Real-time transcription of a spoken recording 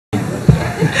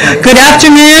Good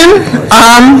afternoon.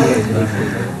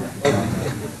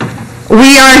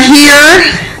 We are here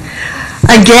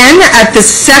again at the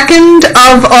second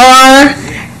of our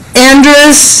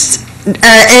Andrus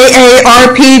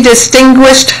AARP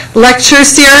Distinguished Lecture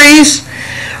Series,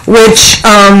 which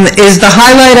is the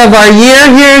highlight of our year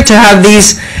here, to have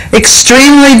these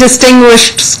extremely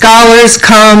distinguished scholars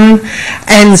come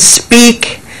and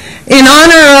speak in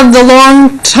honor of the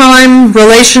long-time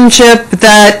relationship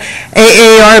that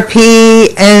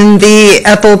AARP and the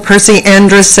Ethel Percy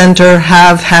Andrus Center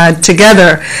have had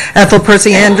together. Ethel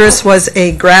Percy Andrus was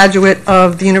a graduate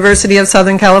of the University of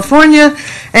Southern California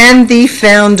and the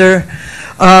founder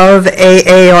of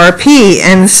AARP.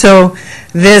 And so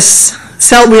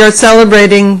we are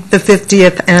celebrating the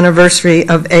 50th anniversary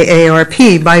of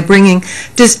AARP by bringing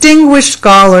distinguished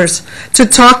scholars to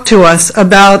talk to us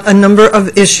about a number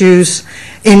of issues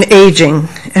in aging.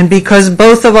 And because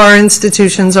both of our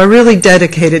institutions are really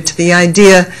dedicated to the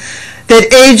idea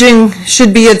that aging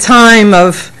should be a time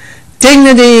of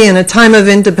dignity and a time of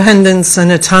independence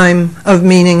and a time of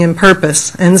meaning and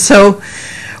purpose. And so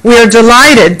we are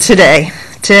delighted today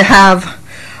to have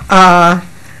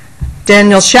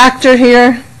Daniel Schacter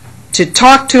here to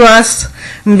talk to us.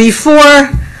 And before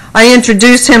I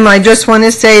introduce him, I just want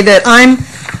to say that I'm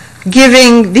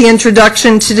giving the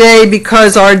introduction today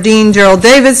because our Dean, Gerald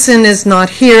Davidson, is not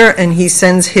here, and he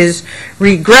sends his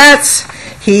regrets.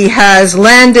 He has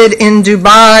landed in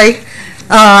Dubai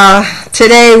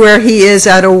today, where he is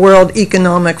at a World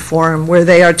Economic Forum, where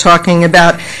they are talking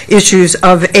about issues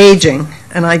of aging.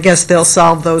 And I guess they'll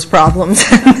solve those problems.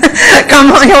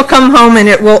 He'll come home and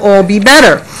it will all be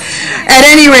better. At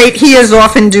any rate, he is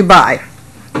off in Dubai.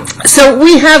 So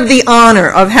we have the honor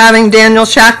of having Daniel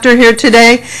Schacter here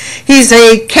today. He's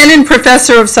a Kennan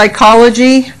Professor of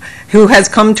Psychology who has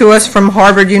come to us from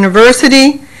Harvard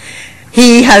University.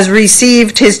 He has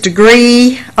received his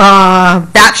degree,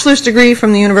 bachelor's degree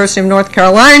from the University of North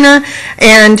Carolina,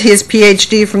 and his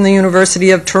Ph.D. from the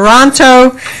University of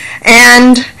Toronto.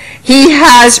 And he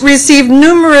has received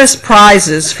numerous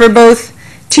prizes for both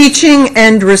teaching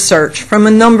and research from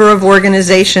a number of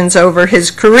organizations over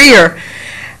his career.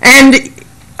 And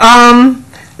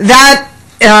that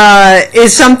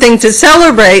is something to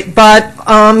celebrate, but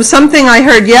something I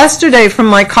heard yesterday from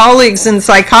my colleagues in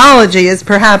psychology is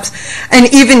perhaps an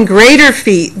even greater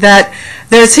feat, that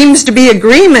there seems to be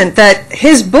agreement that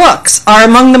his books are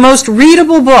among the most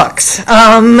readable books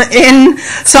in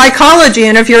psychology.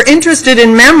 And if you're interested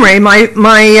in memory,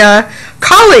 my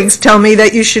colleagues tell me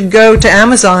that you should go to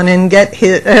Amazon and get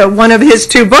one of his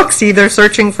two books, either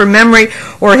Searching for Memory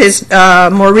or his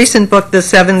more recent book, The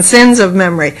 7 Sins of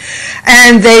Memory.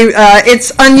 And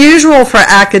it's unusual for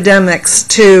academics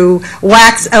to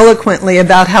wax eloquently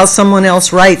about how someone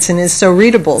else writes and is so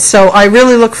readable. So I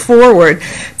really look forward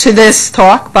to this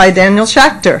talk by Daniel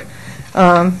Schacter.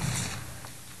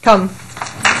 Come.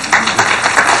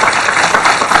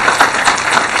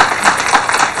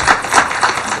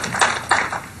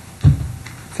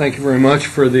 Thank you very much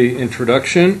for the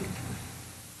introduction.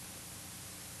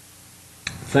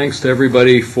 Thanks to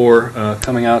everybody for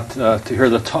coming out to hear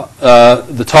the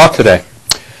talk today.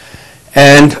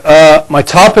 And my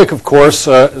topic, of course,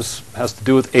 has to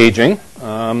do with aging.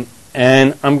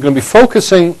 And I'm going to be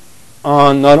focusing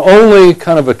on not only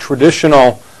kind of a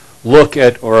traditional look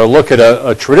at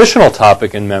a traditional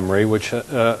topic in memory, which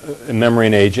in memory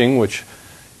and aging, which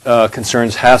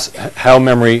concerns how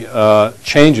memory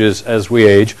changes as we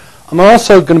age. I'm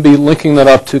also going to be linking that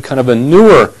up to kind of a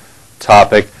newer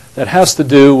topic that has to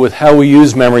do with how we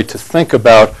use memory to think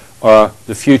about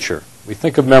the future. We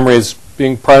think of memory as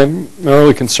being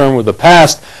primarily concerned with the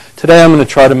past. Today I'm going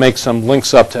to try to make some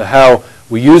links up to how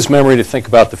we use memory to think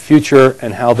about the future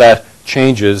and how that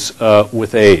changes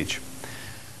with age.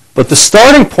 But the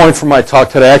starting point for my talk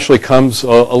today actually comes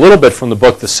a little bit from the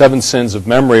book, The 7 Sins of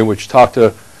Memory, which talks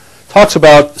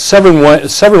about seven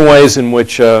ways in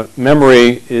which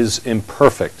memory is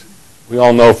imperfect. We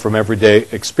all know from everyday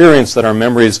experience that our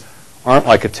memories aren't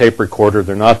like a tape recorder.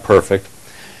 They're not perfect.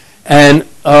 And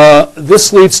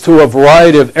this leads to a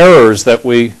variety of errors that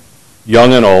we,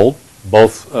 young and old,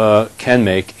 both can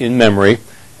make in memory.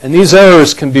 And these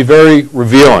errors can be very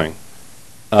revealing,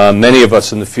 many of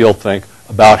us in the field think,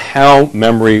 about how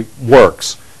memory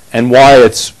works and why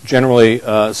it's generally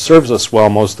serves us well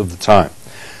most of the time.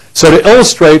 So to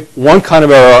illustrate one kind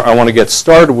of error I want to get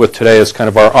started with today as kind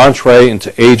of our entree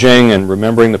into aging and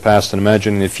remembering the past and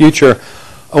imagining the future,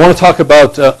 I want to talk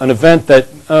about an event that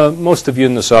most of you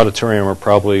in this auditorium are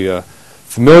probably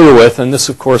familiar with, and this,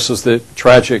 of course, is the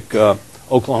tragic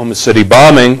Oklahoma City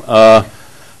bombing,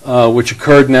 which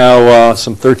occurred now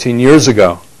some 13 years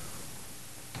ago.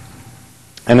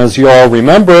 And as you all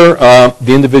remember,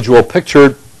 the individual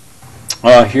pictured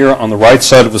here on the right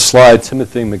side of the slide,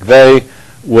 Timothy McVeigh,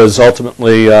 was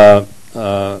ultimately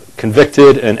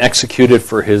convicted and executed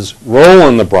for his role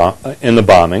in the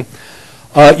bombing.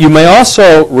 You may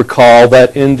also recall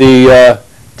that in the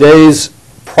days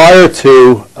prior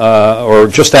to or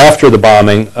just after the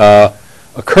bombing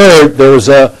occurred, there was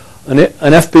an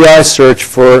FBI search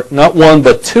for not one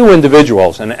but two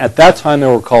individuals. And at that time they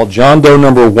were called John Doe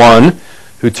number 1,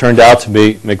 who turned out to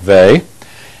be McVeigh,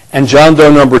 and John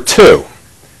Doe number 2.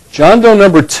 John Doe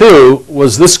number 2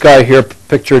 was this guy here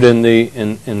pictured in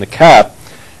the cap.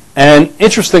 And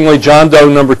interestingly, John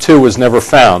Doe number 2 was never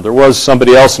found. There was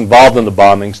somebody else involved in the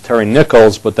bombings, Terry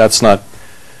Nichols, but that's not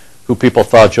who people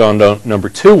thought John Doe number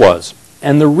 2 was.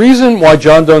 And the reason why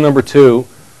John Doe number 2,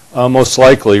 most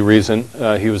likely reason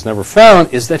he was never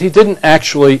found, is that he didn't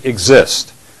actually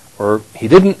exist, or he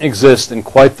didn't exist in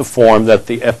quite the form that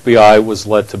the FBI was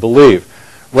led to believe.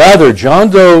 Rather,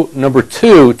 John Doe number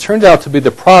 2 turned out to be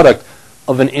the product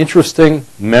of an interesting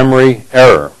memory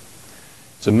error.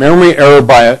 It's a memory error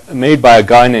made by a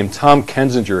guy named Tom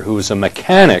Kensinger, who was a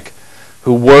mechanic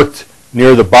who worked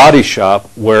near the body shop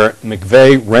where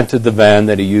McVeigh rented the van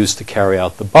that he used to carry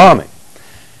out the bombing.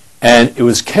 And it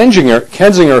was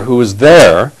Kensinger who was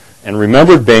there and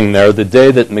remembered being there the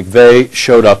day that McVeigh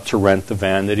showed up to rent the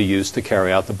van that he used to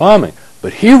carry out the bombing.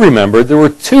 But he remembered there were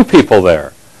two people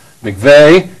there,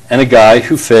 McVeigh and a guy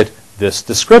who fit this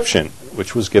description,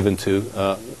 which was given to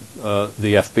the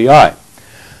FBI.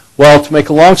 Well, to make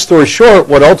a long story short,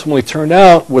 what ultimately turned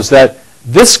out was that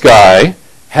this guy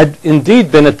had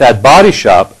indeed been at that body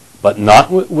shop, but not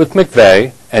with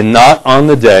McVeigh, and not on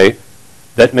the day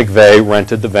that McVeigh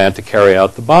rented the van to carry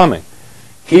out the bombing.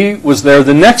 He was there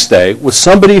the next day with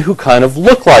somebody who kind of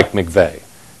looked like McVeigh.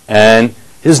 And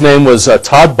his name was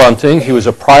Todd Bunting. He was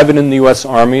a private in the U.S.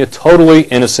 Army, a totally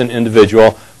innocent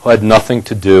individual who had nothing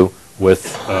to do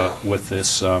with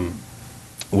this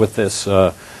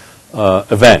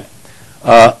event.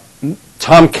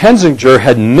 Tom Kensinger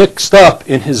had mixed up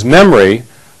in his memory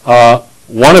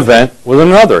one event with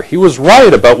another. He was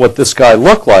right about what this guy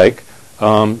looked like,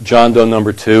 John Doe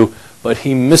number 2, but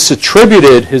he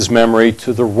misattributed his memory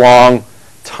to the wrong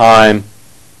time,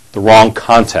 the wrong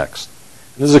context.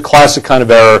 This is a classic kind of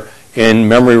error in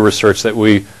memory research that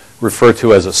we refer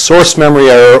to as a source memory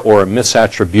error or a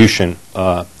misattribution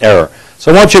error.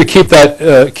 So I want you to keep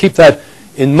that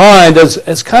in mind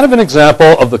as kind of an example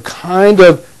of the kind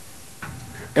of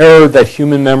error that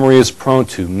human memory is prone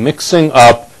to, mixing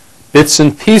up bits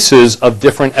and pieces of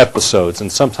different episodes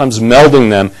and sometimes melding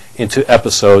them into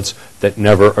episodes that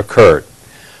never occurred.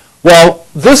 Well,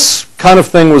 this kind of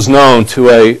thing was known to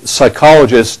a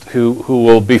psychologist who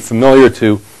will be familiar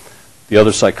to the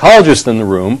other psychologist in the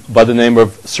room by the name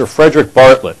of Sir Frederick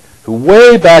Bartlett, who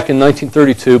way back in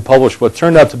 1932 published what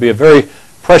turned out to be a very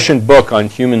prescient book on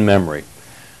human memory.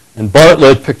 And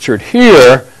Bartlett, pictured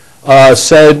here,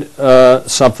 said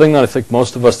something that I think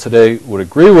most of us today would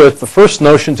agree with. The first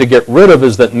notion to get rid of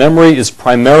is that memory is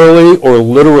primarily or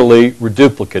literally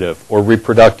reduplicative or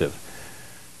reproductive.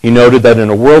 He noted that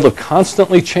in a world of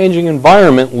constantly changing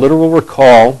environment, literal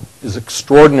recall is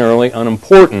extraordinarily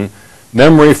unimportant.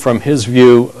 Memory, from his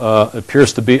view,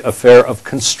 appears to be an affair of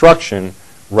construction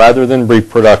rather than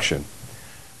reproduction.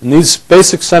 And these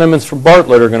basic sentiments from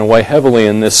Bartlett are going to weigh heavily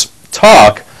in this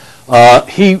talk.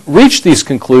 He reached these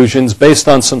conclusions based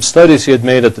on some studies he had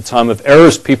made at the time of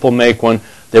errors people make when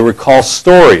they recall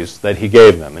stories that he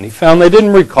gave them. And he found they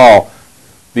didn't recall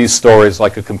these stories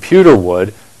like a computer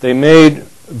would. They made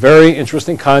very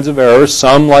interesting kinds of errors,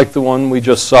 some like the one we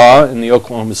just saw in the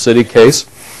Oklahoma City case,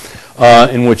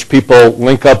 in which people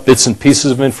link up bits and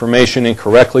pieces of information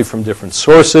incorrectly from different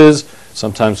sources,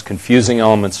 sometimes confusing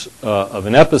elements of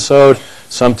an episode,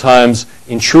 sometimes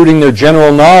intruding their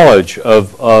general knowledge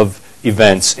of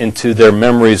events into their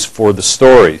memories for the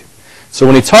story. So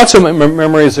when he talks about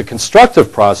memory as a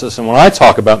constructive process, and when I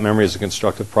talk about memory as a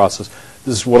constructive process,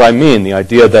 this is what I mean, the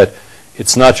idea that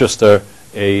it's not just a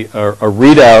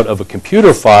readout of a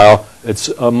computer file, it's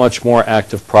a much more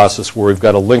active process where we've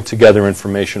got to link together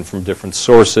information from different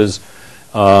sources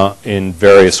in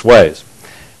various ways.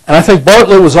 And I think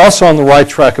Bartlett was also on the right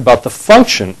track about the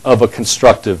function of a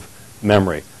constructive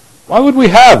memory. Why would we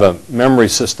have a memory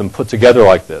system put together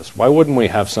like this? Why wouldn't we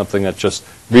have something that just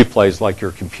replays like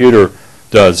your computer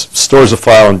does, stores a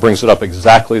file and brings it up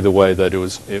exactly the way that it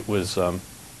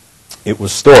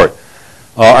was stored?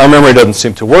 Our memory doesn't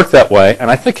seem to work that way,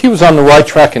 and I think he was on the right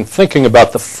track in thinking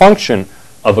about the function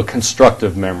of a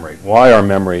constructive memory, why our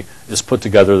memory is put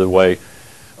together the way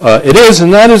it is,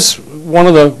 and that is one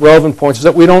of the relevant points, is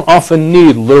that we don't often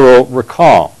need literal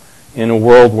recall. in a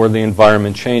world where the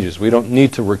environment changes. We don't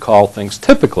need to recall things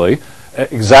typically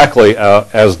exactly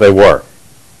as they were.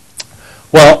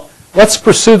 Well, let's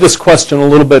pursue this question a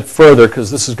little bit further,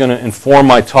 because this is going to inform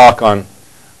my talk on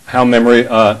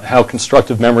how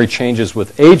constructive memory changes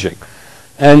with aging.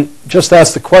 And just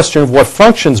ask the question of what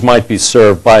functions might be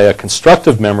served by a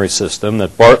constructive memory system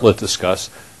that Bartlett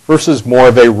discussed versus more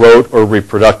of a rote or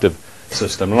reproductive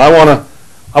system. And I want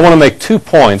to make 2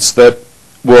 points that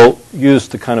we'll use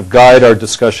to kind of guide our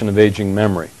discussion of aging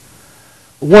memory.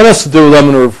 One has to do with what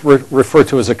I'm going to refer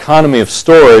to as economy of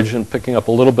storage, and picking up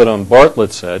a little bit on what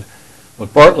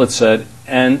Bartlett said,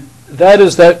 and that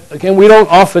is that, again, we don't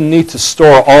often need to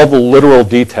store all the literal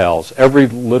details, every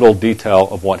little detail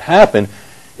of what happened.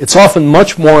 It's often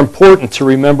much more important to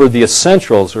remember the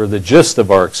essentials or the gist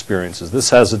of our experiences. This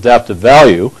has adaptive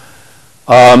value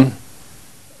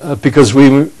because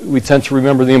we tend to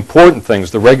remember the important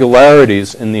things, the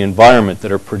regularities in the environment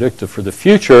that are predictive for the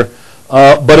future,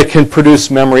 but it can produce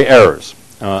memory errors,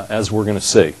 as we're going to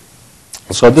see.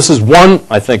 So this is one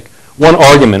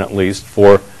argument at least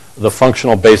for the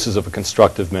functional basis of a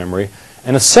constructive memory.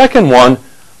 And a second one,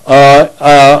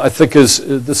 I think this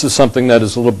is something that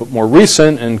is a little bit more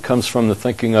recent and comes from the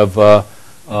thinking of our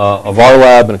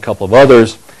lab and a couple of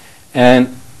others.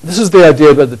 And this is the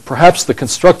idea that perhaps the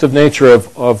constructive nature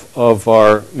of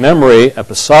our memory,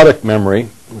 episodic memory,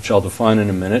 which I'll define in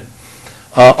a minute,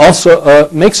 also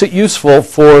makes it useful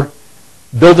for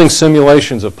building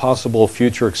simulations of possible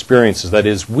future experiences. That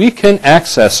is, we can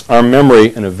access our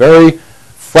memory in a very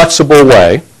flexible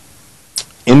way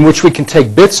in which we can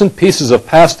take bits and pieces of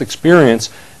past experience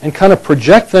and kind of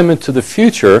project them into the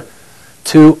future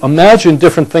to imagine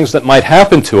different things that might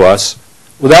happen to us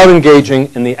without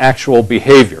engaging in the actual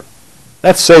behavior.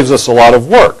 That saves us a lot of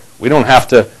work. We don't have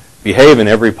to behave in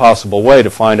every possible way to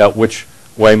find out which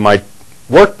way might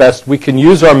work best. We can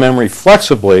use our memory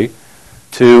flexibly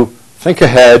to think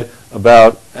ahead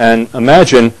about and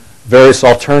imagine various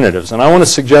alternatives. And I want to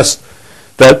suggest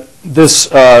that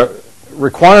this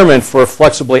requirement for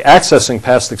flexibly accessing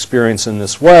past experience in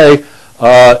this way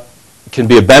can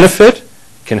be a benefit,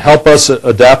 can help us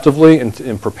adaptively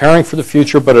in preparing for the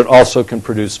future, but it also can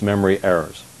produce memory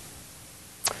errors.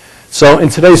 So in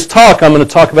today's talk, I'm going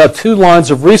to talk about 2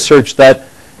 lines of research that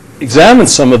examine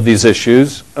some of these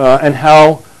issues and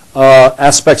how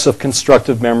aspects of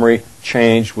constructive memory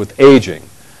change with aging.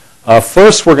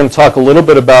 First, we're going to talk a little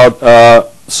bit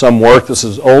about some work. This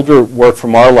is older work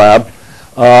from our lab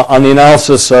on the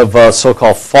analysis of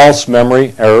so-called false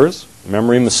memory errors,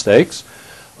 memory mistakes,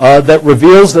 that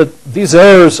reveals that these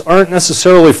errors aren't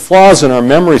necessarily flaws in our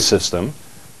memory system,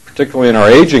 particularly in our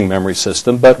aging memory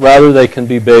system, but rather they can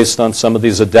be based on some of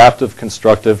these adaptive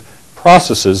constructive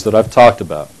processes that I've talked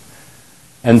about.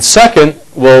 And second,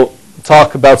 we'll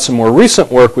talk about some more recent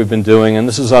work we've been doing, and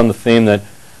this is on the theme that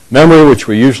memory, which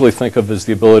we usually think of as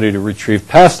the ability to retrieve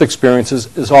past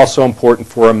experiences, is also important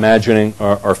for imagining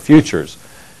our futures.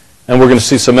 And we're going to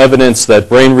see some evidence that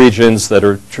brain regions that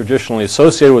are traditionally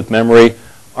associated with memory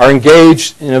are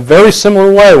engaged in a very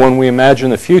similar way when we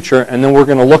imagine the future, and then we're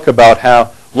going to look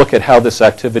at how this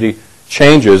activity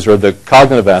changes, or the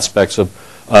cognitive aspects of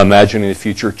imagining the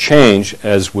future change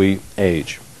as we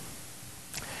age.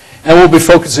 And we'll be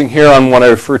focusing here on what I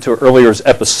referred to earlier as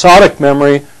episodic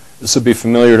memory. This will be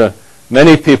familiar to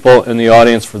many people in the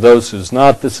audience. For those who's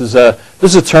not, this is a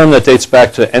term that dates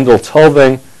back to Endel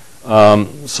Tulving,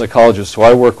 psychologist who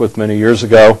I worked with many years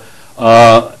ago.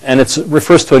 And it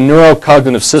refers to a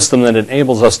neurocognitive system that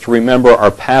enables us to remember our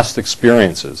past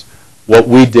experiences, what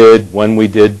we did, when we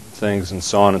did things, and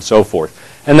so on and so forth.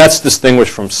 And that's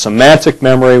distinguished from semantic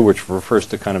memory, which refers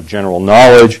to kind of general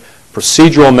knowledge.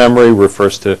 Procedural memory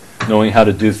refers to knowing how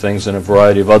to do things in a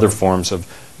variety of other forms of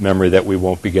memory that we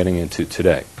won't be getting into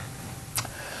today.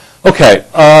 Okay,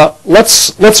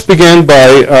 let's begin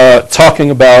by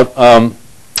talking about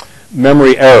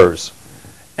memory errors.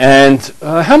 And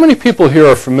how many people here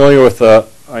are familiar with,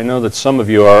 I know that some of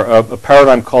you are, a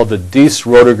paradigm called the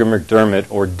Diess-Roediger-McDermott,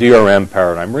 or DRM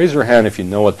paradigm? Raise your hand if you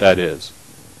know what that is.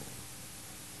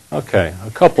 Okay, a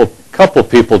couple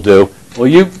people do. Well,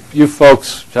 you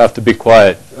folks have to be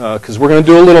quiet because we're going to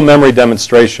do a little memory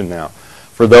demonstration now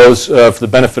for the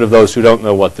benefit of those who don't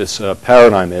know what this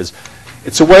paradigm is.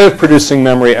 It's a way of producing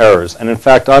memory errors. And in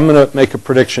fact, I'm going to make a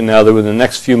prediction now that within the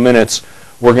next few minutes,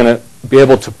 we're going to be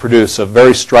able to produce a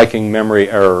very striking memory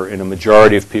error in a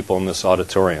majority of people in this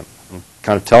auditorium. I'm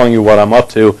kind of telling you what I'm up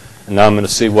to, and now I'm going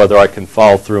to see whether I can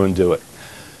follow through and do it.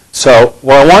 So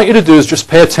what I want you to do is just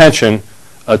pay attention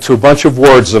to a bunch of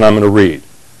words that I'm going to read.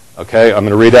 Okay, I'm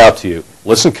going to read out to you.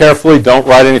 Listen carefully, don't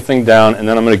write anything down, and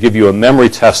then I'm going to give you a memory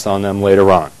test on them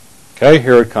later on. Okay,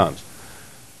 here it comes.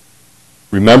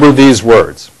 Remember these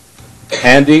words: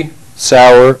 candy,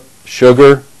 sour,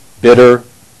 sugar, bitter,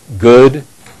 good,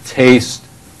 taste,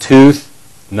 tooth,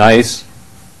 nice,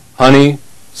 honey,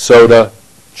 soda,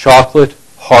 chocolate,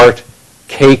 heart,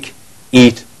 cake,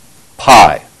 eat,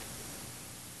 pie.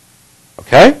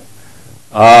 Okay?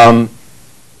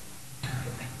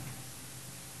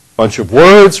 Bunch of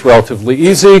words, relatively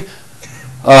easy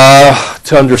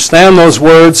to understand those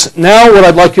words. Now what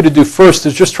I'd like you to do first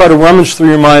is just try to rummage through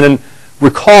your mind and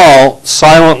recall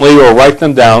silently or write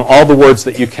them down all the words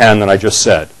that you can that I just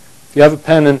said. If you have a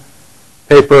pen and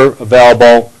paper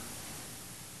available,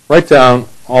 write down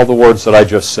all the words that I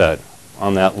just said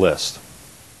on that list.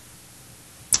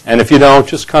 And if you don't,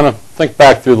 just kind of think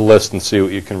back through the list and see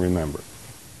what you can remember.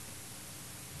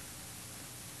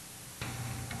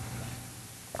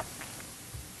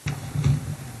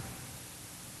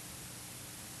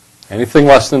 Anything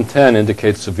less than 10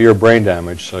 indicates severe brain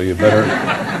damage, so you better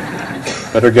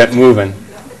get moving.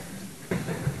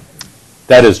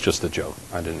 That is just a joke.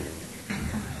 I didn't mean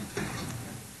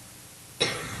it.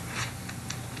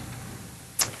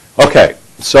 Okay,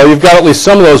 so you've got at least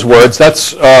some of those words.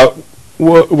 That's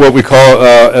what we call,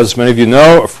 as many of you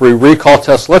know, a free recall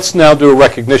test. Let's now do a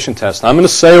recognition test. I'm going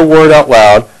to say a word out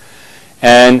loud,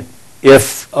 and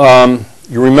if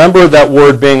you remember that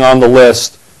word being on the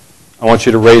list, I want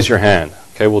you to raise your hand.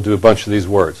 Okay, we'll do a bunch of these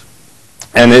words.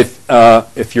 And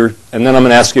if you're, and then I'm going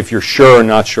to ask you if you're sure or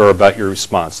not sure about your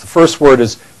response. The first word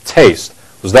is taste.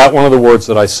 Was that one of the words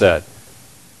that I said?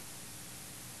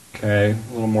 Okay,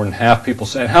 a little more than half people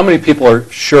said. How many people are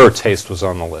sure taste was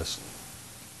on the list?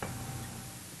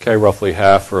 Okay, roughly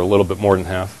half or a little bit more than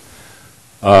half.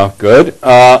 Good.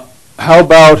 How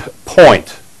about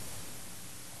point?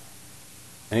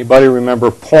 Anybody remember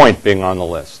point being on the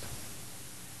list?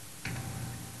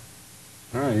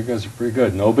 All right, you guys are pretty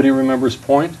good. Nobody remembers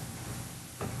point?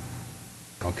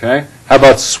 Okay. How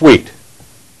about sweet?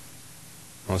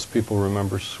 Most people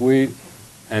remember sweet.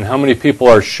 And how many people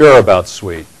are sure about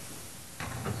sweet?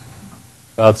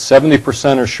 About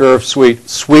 70% are sure of sweet.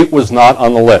 Sweet was not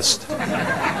on the list.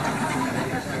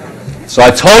 So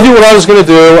I told you what I was going to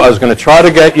do. I was going to try to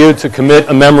get you to commit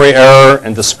a memory error,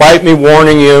 and despite me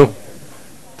warning you,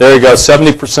 there you go,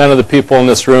 70% of the people in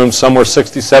this room, somewhere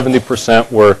 60, 70%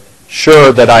 were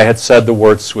sure that I had said the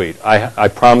word sweet. I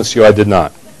promise you I did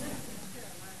not.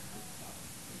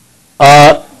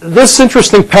 This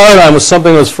interesting paradigm was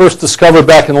something that was first discovered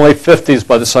back in the late 50s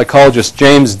by the psychologist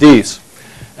James Deese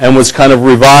and was kind of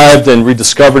revived and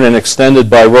rediscovered and extended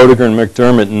by Roediger and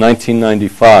McDermott in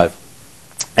 1995.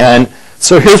 And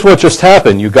so here's what just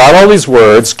happened. You got all these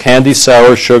words: candy,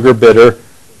 sour, sugar, bitter,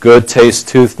 good, taste,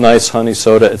 tooth, nice, honey,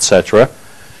 soda, etc.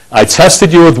 I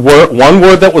tested you with one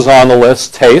word that was on the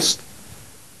list, taste.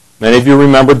 Many of you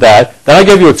remembered that. Then I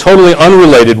gave you a totally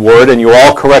unrelated word, and you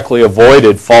all correctly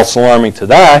avoided false alarming to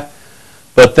that.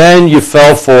 But then you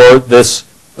fell for this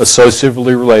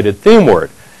associatively related theme word.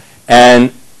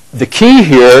 And the key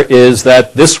here is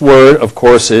that this word, of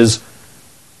course, is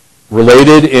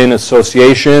related in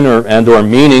association or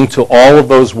meaning to all of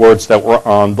those words that were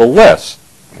on the list.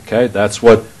 Okay, that's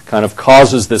what kind of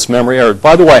causes this memory error.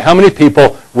 By the way, how many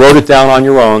people wrote it down on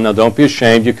your own? Now, don't be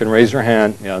ashamed. You can raise your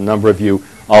hand. A number of you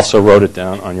also wrote it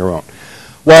down on your own.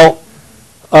 Well,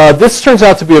 this turns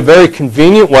out to be a very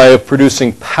convenient way of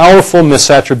producing powerful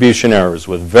misattribution errors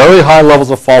with very high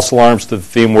levels of false alarms to the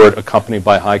theme word accompanied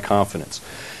by high confidence.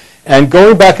 And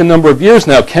going back a number of years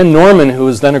now, Ken Norman, who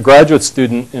was then a graduate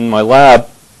student in my lab,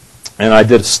 and I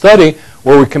did a study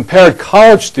where we compared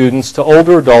college students to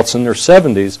older adults in their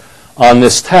 70s on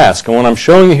this task. And what I'm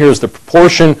showing you here is the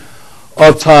proportion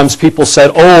of times people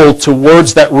said old to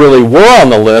words that really were on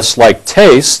the list, like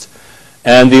taste,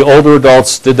 and the older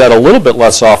adults did that a little bit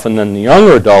less often than the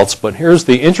younger adults. But here's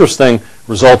the interesting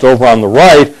result over on the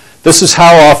right. This is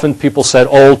how often people said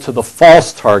old to the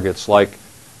false targets, like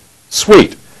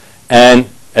sweet. And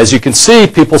as you can see,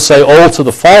 people say old to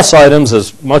the false items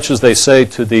as much as they say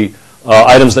to the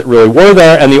items that really were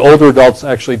there, and the older adults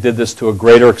actually did this to a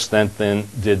greater extent than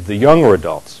did the younger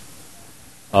adults.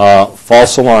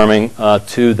 False alarming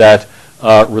to that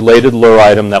related lure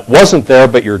item that wasn't there,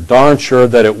 but you're darn sure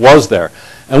that it was there.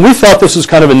 And we thought this was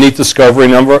kind of a neat discovery. A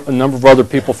number of other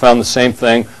people found the same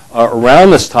thing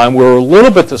around this time. We were a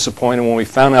little bit disappointed when we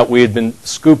found out we had been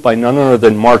scooped by none other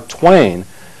than Mark Twain.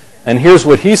 And here's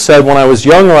what he said: when I was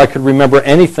younger, I could remember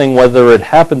anything, whether it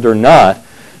happened or not.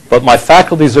 But my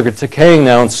faculties are decaying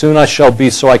now, and soon I shall be,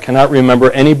 so I cannot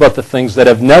remember any but the things that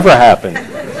have never happened.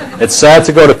 It's sad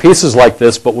to go to pieces like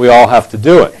this, but we all have to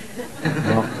do it.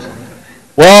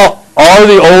 Well, are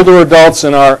the older adults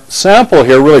in our sample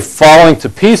here really falling to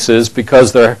pieces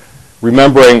because they're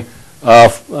remembering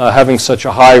having such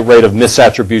a high rate of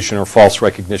misattribution or false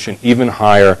recognition, even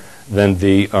higher than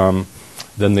the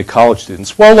college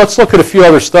students? Well, let's look at a few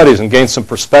other studies and gain some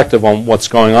perspective on what's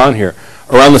going on here.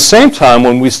 Around the same time,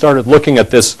 when we started looking at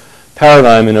this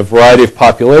paradigm in a variety of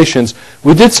populations,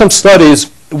 we did some studies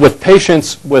with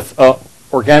patients with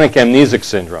organic amnesic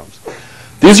syndromes.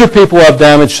 These are people who have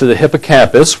damage to the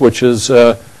hippocampus, which is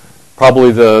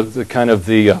probably the kind of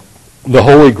the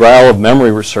holy grail of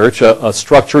memory research, a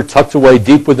structure tucked away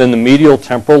deep within the medial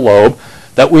temporal lobe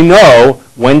that we know,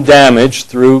 when damaged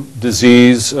through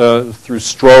disease, through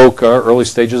stroke, early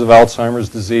stages of Alzheimer's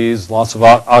disease, loss of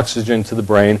oxygen to the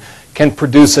brain, can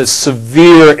produce a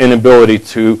severe inability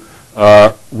to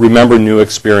remember new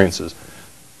experiences.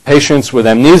 Patients with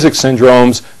amnesic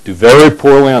syndromes do very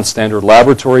poorly on standard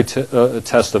laboratory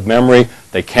tests of memory.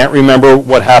 They can't remember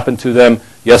what happened to them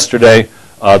yesterday.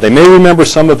 They may remember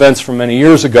some events from many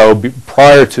years ago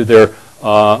prior to their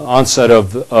onset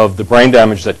of the brain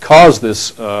damage that caused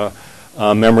this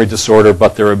memory disorder,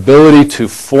 but their ability to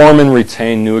form and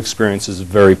retain new experiences is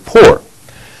very poor.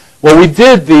 Well, we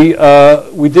did the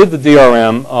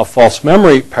DRM false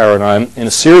memory paradigm in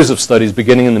a series of studies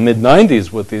beginning in the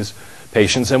mid-90s with these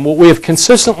patients, and what we have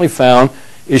consistently found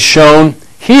is shown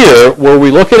here, where we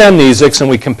look at amnesics and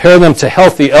we compare them to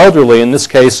healthy elderly, in this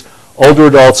case older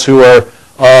adults who are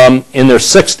in their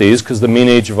 60s, because the mean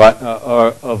age of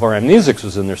our amnesics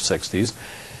was in their 60s.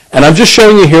 And I'm just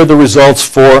showing you here the results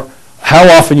for how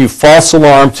often you false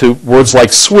alarm to words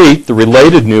like sweet, the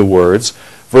related new words,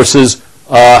 versus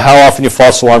how often you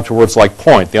false alarm to words like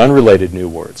point, the unrelated new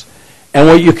words. And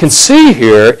what you can see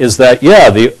here is that, yeah,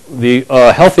 the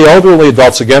healthy elderly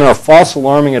adults, again, are false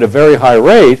alarming at a very high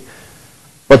rate,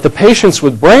 but the patients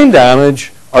with brain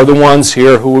damage are the ones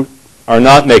here who are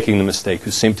not making the mistake,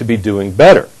 who seem to be doing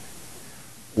better.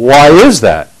 Why is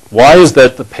that? Why is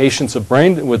that the patients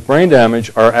with brain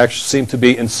damage are actually seem to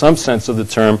be, in some sense of the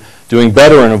term, doing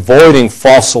better and avoiding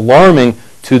false alarming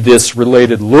to this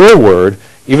related lure word,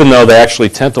 even though they actually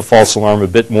tend to false alarm a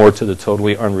bit more to the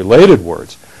totally unrelated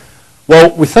words?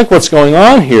 Well, we think what's going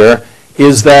on here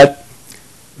is that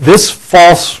this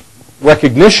false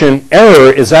recognition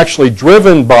error is actually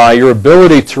driven by your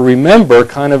ability to remember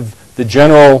kind of the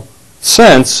general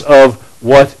sense of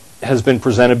what has been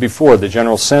presented before, the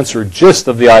general sense or gist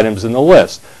of the items in the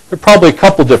list. There are probably a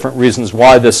couple different reasons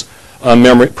why this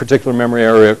particular memory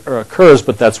error occurs,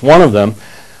 but that's one of them.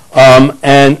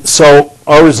 And so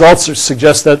our results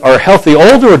suggest that our healthy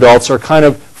older adults are kind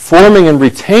of forming and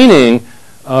retaining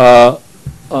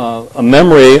a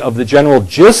memory of the general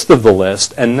gist of the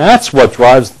list, and that's what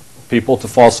drives people to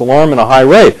false alarm at a high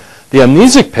rate. The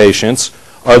amnesic patients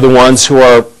are the ones who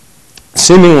are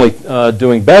seemingly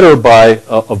doing better by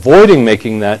avoiding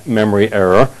making that memory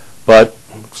error, but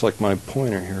it looks like my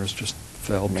pointer here has just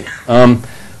failed me.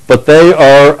 But they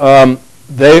are,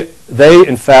 they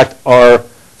in fact are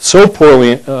so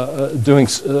poorly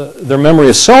their memory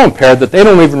is so impaired that they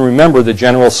don't even remember the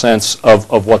general sense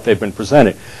of what they've been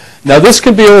presented. Now this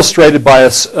can be illustrated by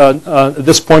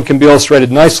this point can be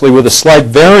illustrated nicely with a slight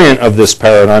variant of this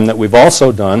paradigm that we've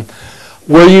also done,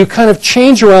 where you kind of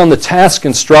change around the task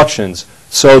instructions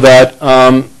so that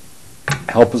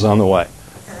help is on the way.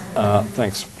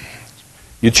 Thanks.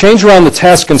 You change around the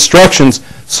task instructions,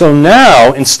 so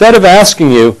now instead of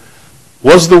asking you,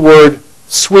 was the word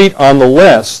sweet on the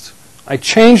list, I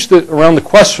changed it around the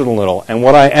question a little, and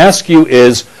what I ask you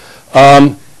is,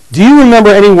 do you remember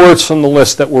any words from the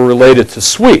list that were related to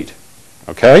sweet?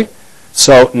 Okay?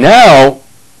 So now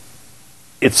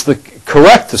it's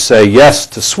correct to say yes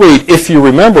to sweet if you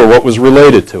remember what was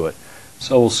related to it.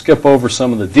 So we'll skip over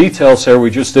some of the details here. We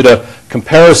just did a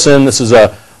comparison. This is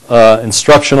a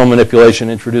instructional manipulation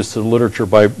introduced to the literature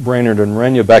by Brainerd and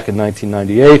Renya back in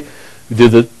 1998. We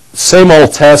did the same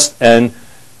old test, and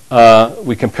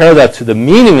we compare that to the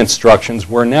meaning instructions,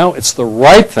 where now it's the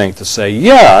right thing to say,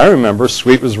 yeah, I remember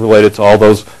sweet was related to all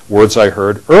those words I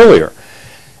heard earlier.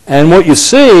 And what you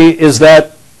see is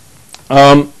that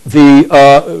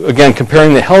again,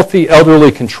 comparing the healthy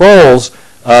elderly controls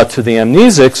to the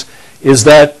amnesics, is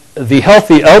that the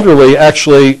healthy elderly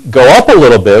actually go up a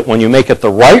little bit when you make it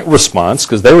the right response,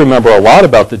 because they remember a lot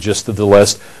about the gist of the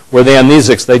list, where the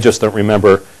amnesics, they just don't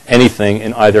remember anything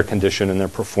in either condition and their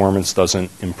performance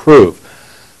doesn't improve.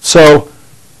 So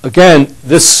again,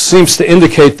 this seems to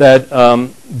indicate that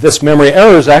this memory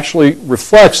errors actually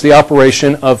reflects the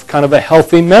operation of kind of a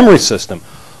healthy memory system.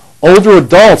 Older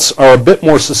adults are a bit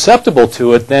more susceptible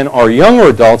to it than are younger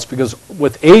adults, because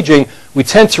with aging, we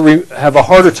tend to have a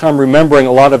harder time remembering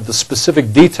a lot of the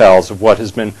specific details of what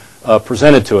has been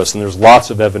presented to us, and there's lots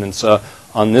of evidence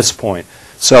on this point.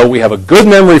 So we have a good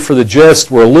memory for the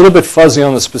gist, we're a little bit fuzzy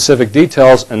on the specific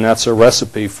details, and that's a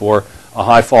recipe for a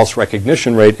high false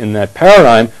recognition rate in that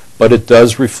paradigm, but it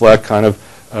does reflect kind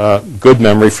of good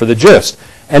memory for the gist.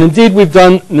 And indeed, we've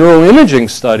done neuroimaging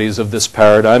studies of this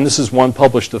paradigm. This is one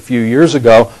published a few years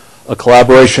ago, a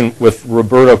collaboration with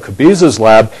Roberto Cabiza's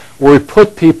lab, where we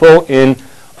put people in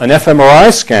an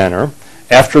fMRI scanner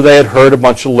after they had heard a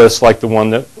bunch of lists like the one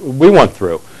that we went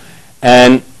through.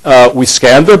 And we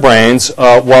scanned their brains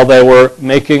while they were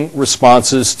making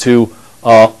responses to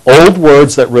old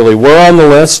words that really were on the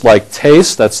list, like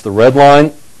taste, that's the red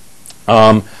line.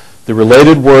 The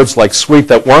related words like sweet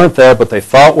that weren't there but they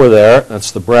thought were there,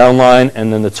 that's the brown line.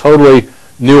 And then the totally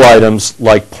new items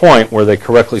like point, where they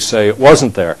correctly say it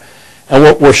wasn't there. And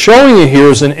what we're showing you here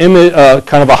is an image,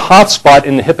 kind of a hot spot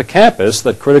in the hippocampus,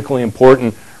 that critically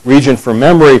important region for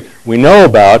memory we know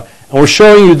about. And we're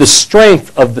showing you the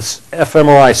strength of this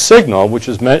fMRI signal, which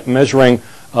is measuring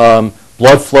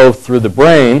blood flow through the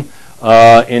brain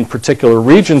in particular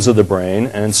regions of the brain.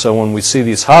 And so when we see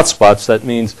these hot spots, that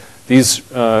means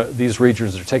these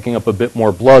regions are taking up a bit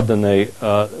more blood than they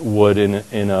would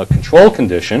in a control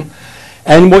condition.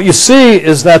 And what you see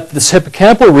is that this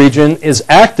hippocampal region is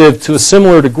active to a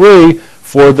similar degree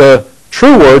for the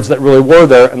true words that really were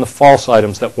there and the false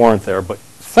items that weren't there but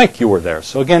think you were there.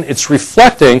 So again, it's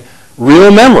reflecting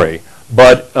real memory,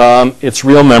 but it's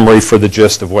real memory for the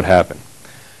gist of what happened.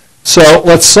 So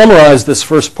let's summarize this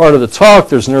first part of the talk.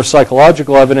 There's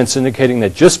neuropsychological evidence indicating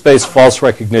that gist-based false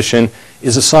recognition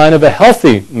is a sign of a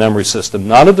healthy memory system,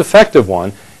 not a defective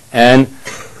one, and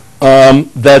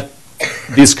that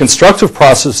these constructive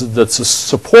processes that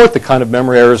support the kind of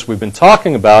memory errors we've been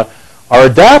talking about are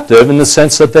adaptive in the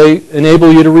sense that they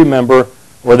enable you to remember,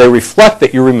 or they reflect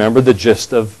that you remember the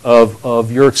gist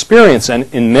of your experience.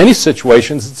 And in many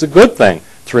situations, it's a good thing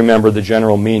to remember the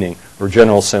general meaning or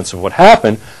general sense of what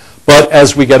happened. But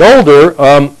as we get older,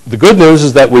 the good news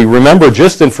is that we remember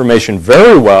gist information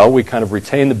very well. We kind of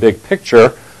retain the big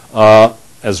picture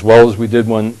as well as we did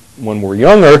when we're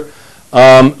younger.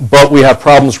 But we have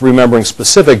problems remembering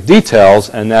specific details,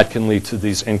 and that can lead to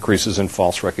these increases in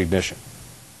false recognition.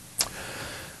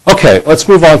 Okay, let's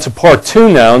move on to part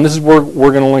 2 now, and this is where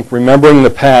we're going to link remembering the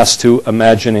past to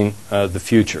imagining the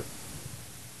future.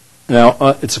 Now,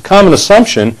 it's a common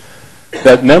assumption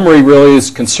that memory really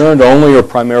is concerned only or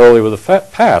primarily with the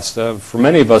past. For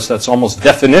many of us, that's almost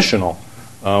definitional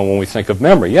when we think of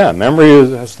memory. Yeah, memory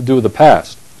has to do with the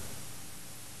past.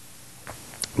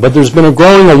 But there's been a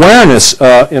growing awareness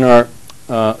in our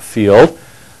field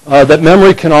that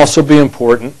memory can also be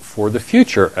important for the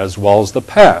future as well as the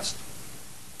past.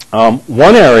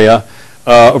 One area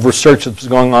of research that's been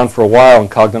going on for a while in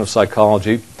cognitive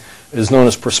psychology is known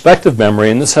as prospective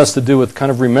memory, and this has to do with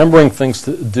kind of remembering things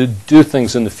to do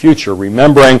things in the future,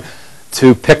 remembering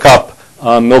to pick up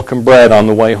milk and bread on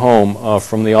the way home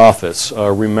from the office,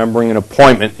 remembering an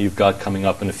appointment you've got coming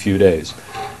up in a few days.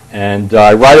 And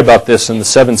I write about this in the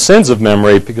 7 sins of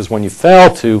memory, because when you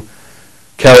fail to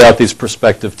carry out these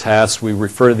prospective tasks, we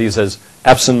refer to these as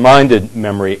absent-minded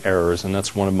memory errors, and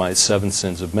that's one of my 7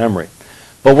 sins of memory.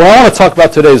 But what I want to talk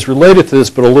about today is related to this,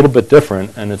 but a little bit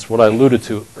different, and it's what I alluded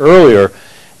to earlier,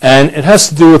 and it has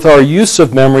to do with our use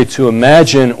of memory to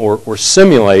imagine or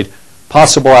simulate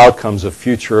possible outcomes of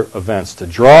future events, to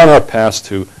draw on our past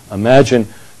to imagine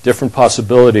different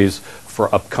possibilities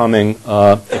for upcoming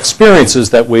experiences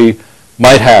that we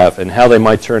might have and how they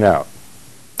might turn out.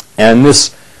 And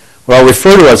this, what I'll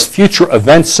refer to as future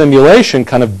event simulation,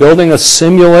 kind of building a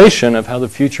simulation of how the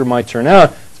future might turn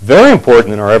out, is very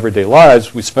important in our everyday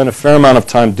lives. We spend a fair amount of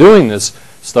time doing this,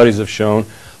 studies have shown,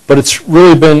 but it's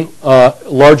really been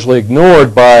largely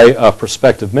ignored by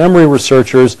prospective memory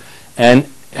researchers, and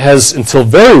has until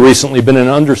very recently been an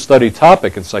understudied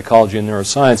topic in psychology and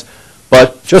neuroscience.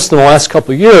 But just in the last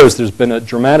couple of years, there's been a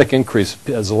dramatic increase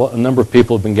as a number of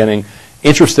people have been getting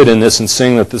interested in this and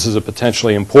seeing that this is a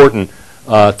potentially important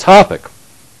topic.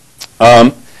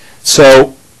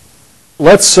 So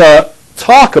let's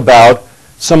talk about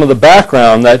some of the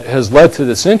background that has led to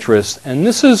this interest. And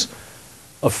this is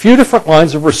a few different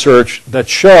lines of research that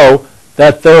show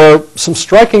that there are some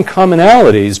striking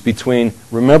commonalities between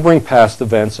remembering past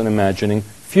events and imagining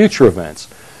future events.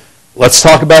 Let's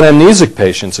talk about amnesic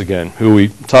patients again, who we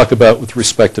talked about with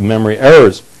respect to memory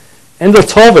errors. Endel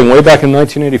Tolving, way back in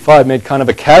 1985, made kind of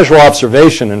a casual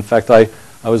observation. In fact, I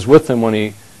was with him when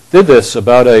he did this,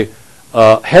 about a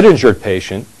head-injured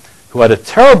patient who had a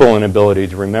terrible inability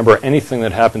to remember anything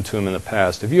that happened to him in the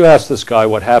past. If you asked this guy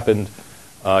what happened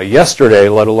yesterday,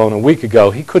 let alone a week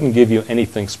ago, he couldn't give you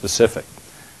anything specific.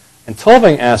 And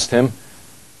Tolving asked him,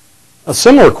 a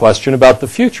similar question about the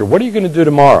future. What are you going to do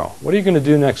tomorrow? What are you going to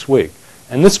do next week?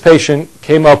 And this patient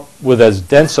came up with as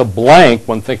dense a blank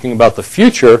when thinking about the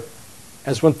future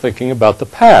as when thinking about the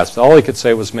past. All he could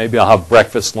say was, maybe I'll have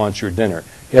breakfast, lunch, or dinner.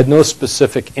 He had no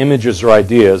specific images or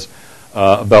ideas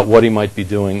about what he might be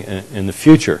doing in the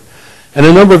future. And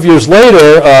a number of years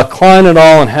later, Klein et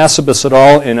al. And Hassabis et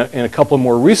al. In a couple of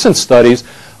more recent studies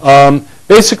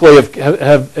basically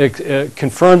have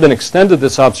confirmed and extended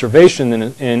this observation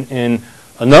in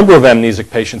a number of amnesic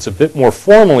patients a bit more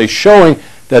formally, showing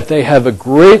that they have a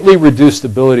greatly reduced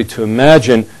ability to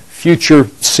imagine future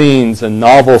scenes and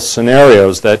novel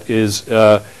scenarios that is,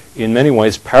 in many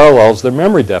ways, parallels their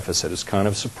memory deficit. It's kind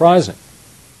of surprising.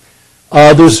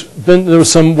 There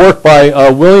was some work by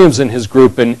Williams and his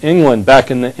group in England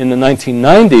back in the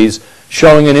 1990s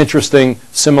showing an interesting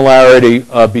similarity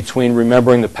between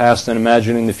remembering the past and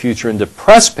imagining the future in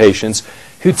depressed patients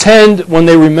who tend, when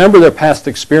they remember their past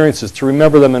experiences, to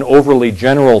remember them in overly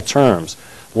general terms,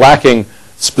 lacking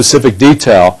specific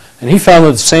detail. And he found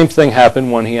that the same thing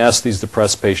happened when he asked these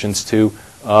depressed patients to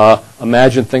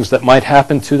imagine things that might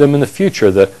happen to them in the future.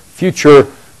 The future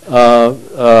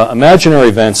imaginary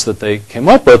events that they came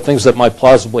up with, things that might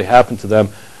plausibly happen to them,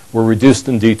 were reduced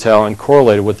in detail and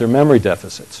correlated with their memory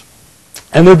deficits.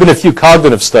 And there have been a few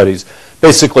cognitive studies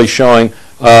basically showing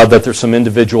that there's some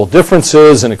individual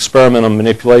differences and experimental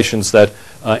manipulations that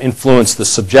influence the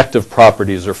subjective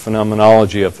properties or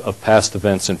phenomenology of past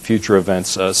events and future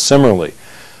events similarly.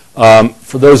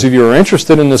 For those of you who are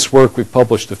interested in this work, we've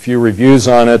published a few reviews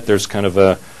on it. There's kind of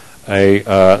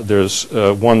there's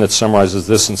one that summarizes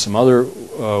this and some other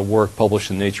work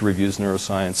published in Nature Reviews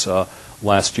Neuroscience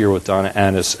last year with Donna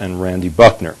Annis and Randy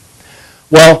Buckner.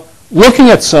 Well, looking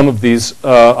at some of these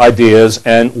ideas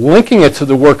and linking it to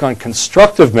the work on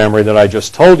constructive memory that I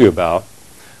just told you about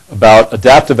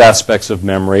adaptive aspects of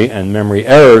memory and memory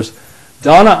errors,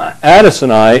 Donna Annis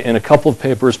and I, in a couple of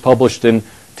papers published in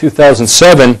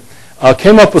 2007,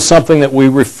 came up with something that we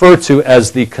refer to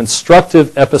as the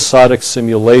constructive episodic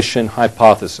simulation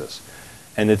hypothesis.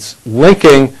 And it's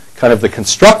linking kind of the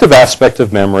constructive aspect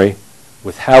of memory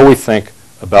with how we think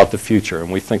about the future. And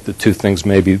we think the two things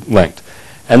may be linked.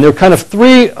 And there are kind of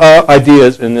three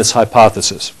ideas in this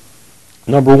hypothesis.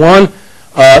 Number one,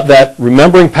 that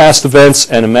remembering past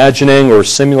events and imagining or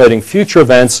simulating future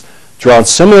events draw on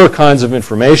similar kinds of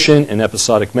information in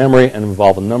episodic memory and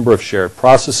involve a number of shared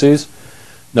processes.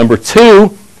 Number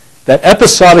two, that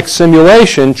episodic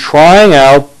simulation, trying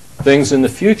out things in the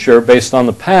future based on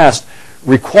the past,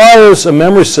 requires a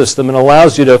memory system and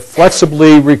allows you to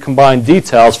flexibly recombine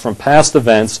details from past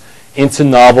events into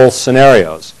novel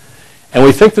scenarios. And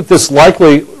we think that this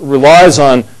likely relies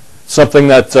on something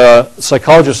that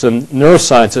psychologists and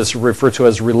neuroscientists refer to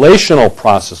as relational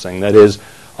processing. That is,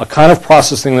 a kind of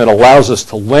processing that allows us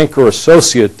to link or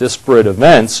associate disparate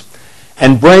events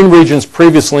and brain regions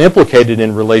previously implicated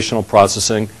in relational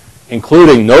processing,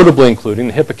 notably including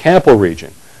the hippocampal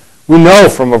region. We know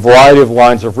from a variety of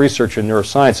lines of research in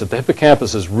neuroscience that the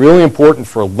hippocampus is really important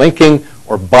for linking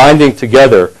or binding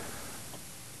together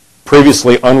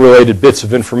previously unrelated bits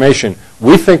of information.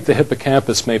 We think the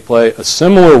hippocampus may play a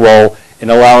similar role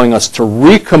in allowing us to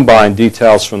recombine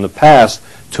details from the past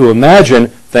to imagine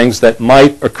things that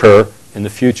might occur in the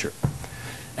future.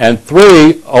 And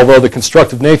three, although the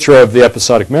constructive nature of the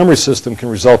episodic memory system can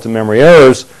result in memory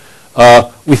errors,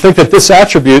 we think that this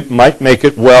attribute might make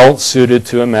it well suited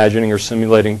to imagining or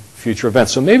simulating future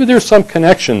events. So maybe there's some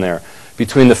connection there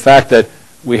between the fact that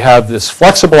we have this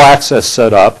flexible access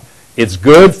set up. It's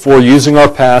good for using our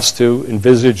past to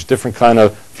envisage different kind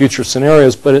of future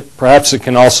scenarios, but perhaps it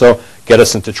can also get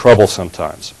us into trouble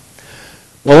sometimes.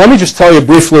 Well, let me just tell you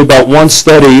briefly about one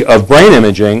study of brain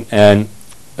imaging and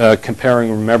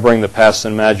comparing remembering the past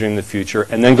and imagining the future,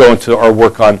 and then go into our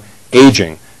work on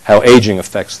aging, how aging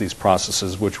affects these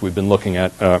processes, which we've been looking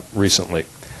at recently.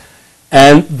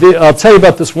 And I'll tell you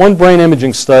about this one brain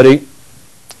imaging study.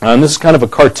 And this is kind of a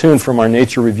cartoon from our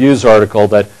Nature Reviews article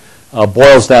that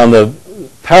boils down the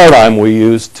paradigm we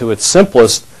use to its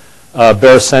simplest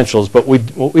bare essentials. But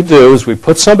what we do is we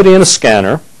put somebody in a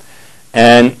scanner,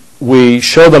 and we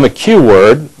show them a cue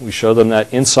word. We show them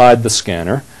that inside the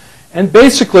scanner. And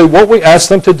basically what we ask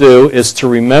them to do is to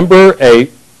remember a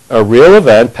real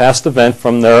event, past event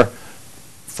from their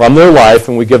life,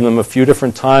 and we give them a few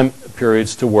different time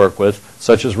periods to work with,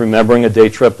 such as remembering a day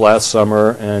trip last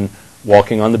summer and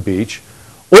walking on the beach.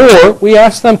 Or we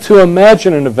ask them to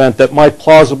imagine an event that might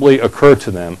plausibly occur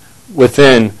to them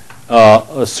within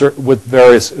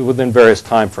various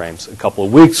time frames, a couple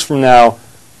of weeks from now,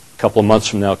 a couple of months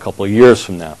from now, a couple of years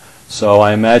from now. So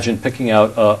I imagine picking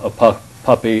out a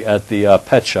puppy at the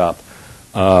pet shop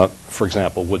for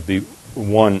example, would be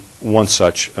one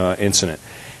such incident.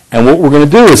 And what we're going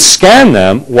to do is scan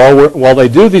them while they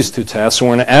do these two tasks, and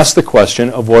we're going to ask the question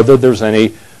of whether there's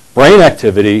any brain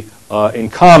activity in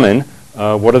common.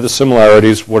 What are the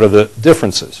similarities? What are the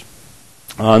differences?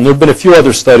 And there have been a few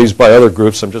other studies by other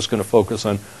groups. I'm just going to focus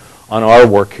on our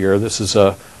work here. This is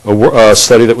a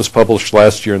study that was published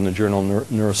last year in the journal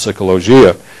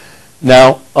Neuropsychologia.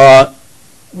 Now,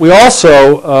 we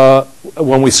also,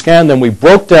 when we scanned them, we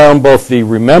broke down both the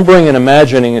remembering and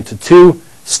imagining into two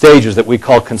stages that we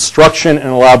call construction and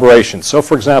elaboration. So,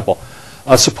 for example,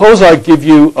 suppose I give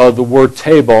you the word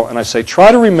table, and I say,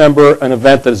 try to remember an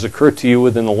event that has occurred to you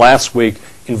within the last week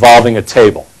involving a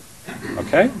table.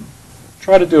 Okay?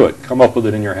 Try to do it. Come up with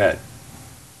it in your head.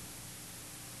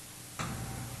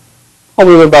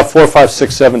 Within about 4, 5,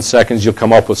 6, 7 seconds, you'll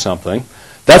come up with something.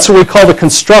 That's what we call the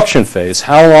construction phase,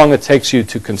 how long it takes you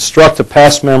to construct a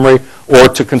past memory or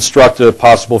to construct a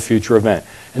possible future event.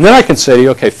 And then I can say to you,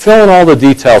 okay, fill in all the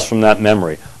details from that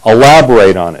memory.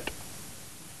 Elaborate on it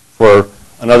for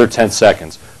another 10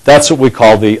 seconds. That's what we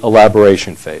call the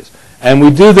elaboration phase. And we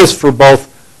do this for both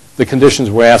the conditions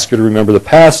we ask you to remember the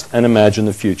past and imagine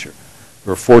the future.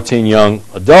 There are 14 young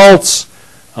adults.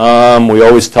 We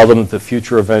always tell them that the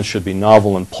future events should be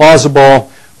novel and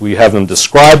plausible. We have them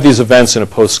describe these events in a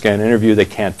post-scan interview. They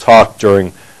can't talk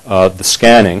during the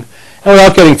scanning. And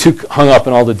without getting too hung up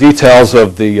in all the details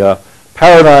of the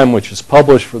paradigm, which is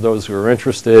published for those who are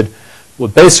interested,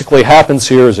 what basically happens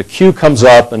here is a cue comes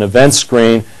up, an event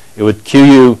screen. It would cue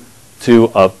you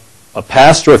to a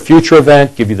past or a future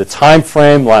event, give you the time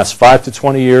frame, last 5 to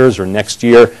 20 years or next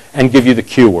year, and give you the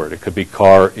cue word. It could be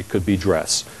car, it could be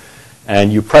dress.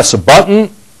 And you press a button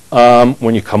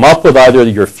when you come up with either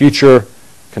your future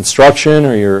construction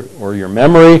or your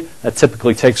memory. That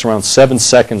typically takes around 7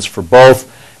 seconds for both.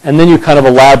 And then you kind of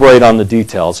elaborate on the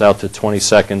details out to 20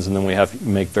 seconds, and then we have to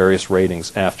make various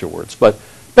ratings afterwards. But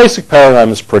basic paradigm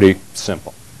is pretty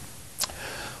simple.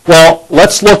 Well,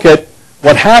 let's look at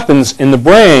what happens in the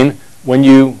brain when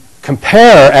you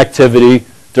compare activity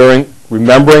during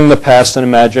remembering the past and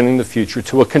imagining the future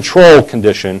to a control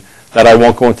condition that I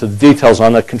won't go into the details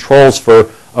on, that controls for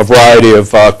a variety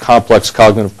of complex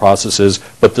cognitive processes,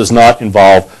 but does not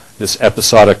involve this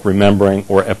episodic remembering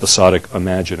or episodic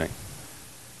imagining.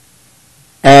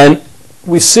 And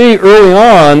we see early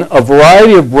on a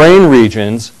variety of brain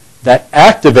regions that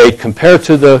activate compared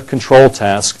to the control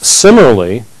task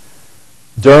similarly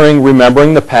during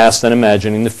remembering the past and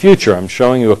imagining the future. I'm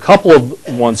showing you a couple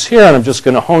of ones here, and I'm just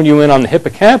going to hone you in on the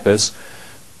hippocampus.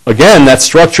 Again, that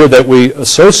structure that we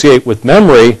associate with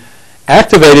memory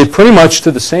activated pretty much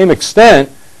to the same extent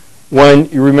when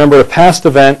you remember a past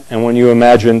event and when you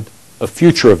imagined a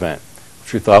future event,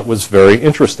 which we thought was very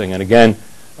interesting. And again,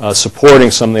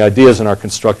 supporting some of the ideas in our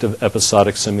constructive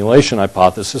episodic simulation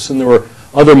hypothesis. And there were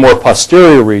other more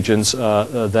posterior regions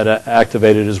that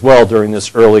activated as well during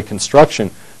this early construction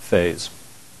phase.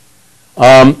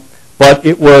 But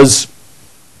it was,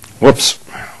 whoops,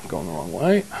 I'm going the wrong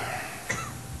way.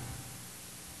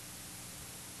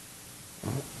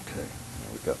 Okay,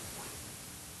 there we go.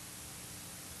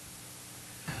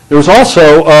 There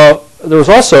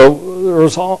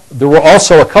were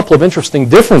also a couple of interesting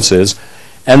differences.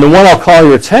 And the one I'll call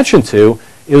your attention to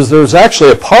is there's actually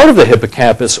a part of the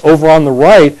hippocampus over on the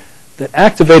right that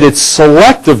activated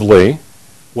selectively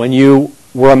when you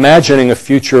were imagining a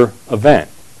future event.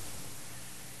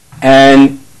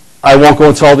 And I won't go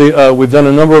into all the, we've done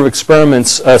a number of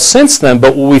experiments since then,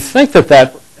 but what we think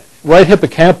that right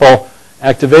hippocampal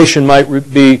activation might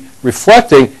be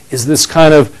reflecting is this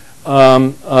kind of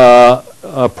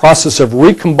process of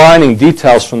recombining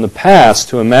details from the past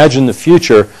to imagine the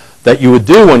future that you would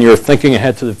do when you're thinking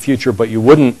ahead to the future, but you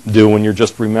wouldn't do when you're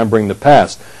just remembering the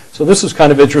past. So this is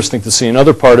kind of interesting to see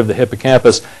another part of the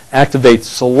hippocampus activate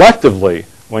selectively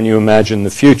when you imagine the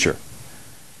future.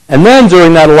 And then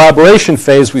during that elaboration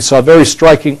phase, we saw very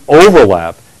striking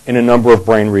overlap in a number of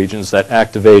brain regions that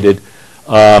activated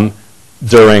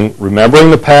during remembering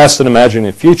the past and imagining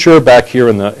the future, back here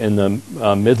in the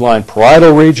midline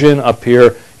parietal region, up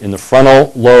here in the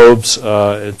frontal lobes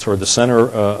toward the center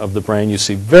of the brain. You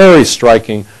see very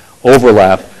striking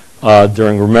overlap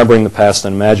during remembering the past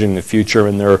and imagining the future.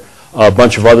 And there are a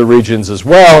bunch of other regions as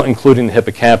well, including the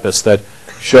hippocampus, that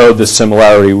showed this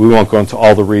similarity. We won't go into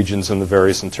all the regions and the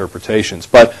various interpretations.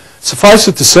 But suffice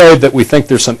it to say that we think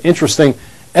there's some interesting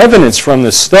evidence from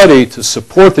this study to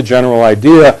support the general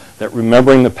idea that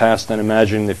remembering the past and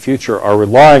imagining the future are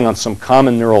relying on some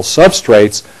common neural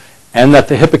substrates, and that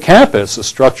the hippocampus, a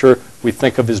structure we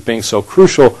think of as being so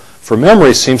crucial for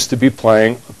memory, seems to be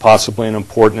playing possibly an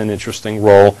important and interesting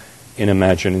role in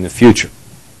imagining the future.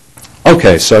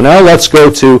 Okay, so now let's go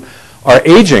to our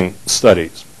aging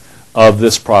studies of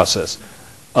this process.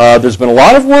 There's been a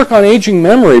lot of work on aging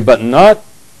memory, but not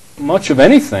much of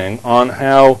anything on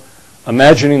how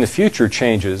imagining the future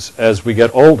changes as we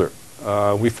get older.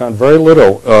 We found very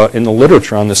little in the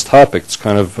literature on this topic. It's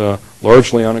kind of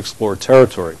largely unexplored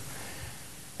territory.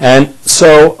 And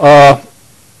so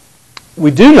we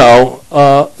do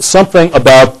know something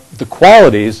about the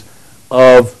qualities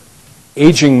of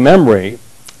aging memory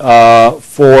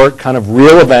for kind of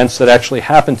real events that actually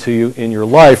happen to you in your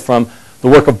life from the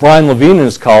work of Brian Levine and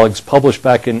his colleagues published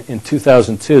back in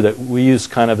 2002 that we use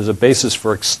kind of as a basis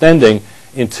for extending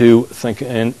into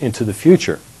the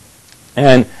future.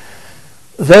 And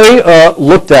they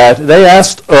they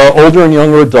asked older and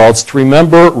younger adults to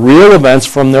remember real events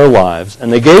from their lives,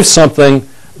 and they gave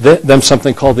them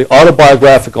something called the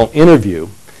autobiographical interview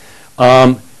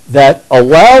that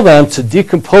allow them to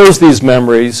decompose these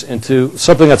memories into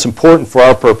something that's important for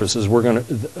our purposes. We're going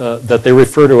to that they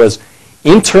refer to as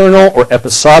internal or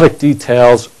episodic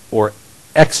details, or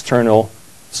external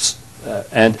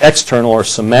or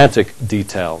semantic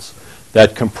details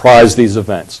that comprise these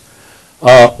events.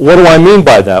 What do I mean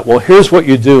by that? Well, here's what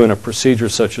you do in a procedure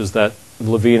such as that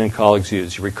Levine and colleagues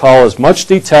use. You recall as much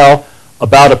detail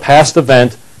about a past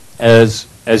event as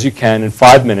you can in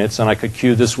 5 minutes, and I could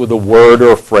cue this with a word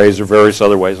or a phrase or various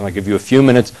other ways, and I give you a few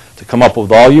minutes to come up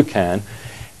with all you can.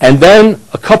 And then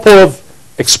a couple of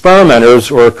experimenters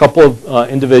or a couple of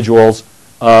individuals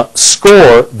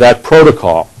score that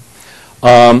protocol.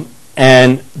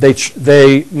 And they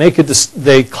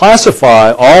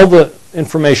classify all the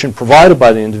information provided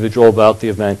by the individual about the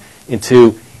event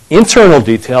into internal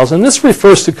details, and this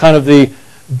refers to kind of the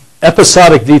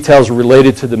episodic details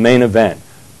related to the main event: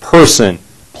 person,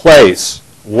 place,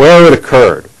 where it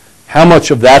occurred, how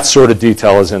much of that sort of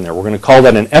detail is in there. We're going to call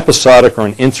that an episodic or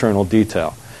an internal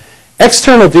detail.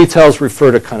 External details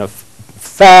refer to kind of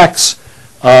facts,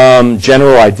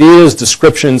 general ideas,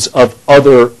 descriptions of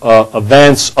other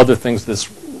events, other things that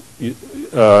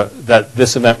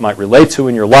this event might relate to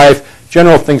in your life,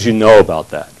 general things you know about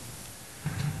that.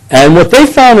 And what they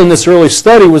found in this early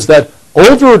study was that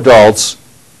older adults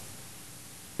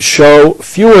show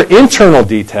fewer internal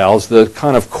details. The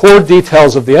kind of core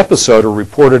details of the episode are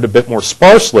reported a bit more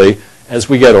sparsely as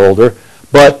we get older,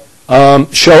 but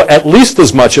show at least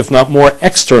as much, if not more,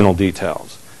 external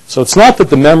details. So it's not that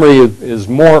the memory is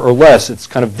more or less, it's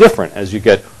kind of different as you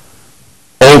get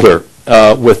older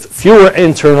with fewer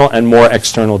internal and more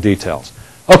external details.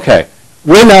 Okay,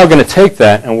 we're now going to take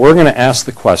that and we're going to ask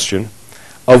the question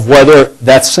of whether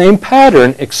that same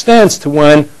pattern extends to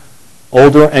when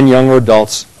older and younger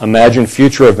adults imagine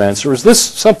future events, or is this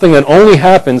something that only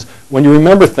happens when you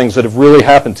remember things that have really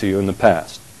happened to you in the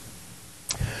past?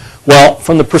 Well,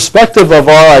 from the perspective of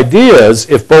our ideas,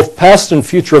 if both past and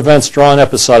future events draw on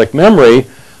episodic memory,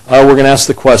 we're going to ask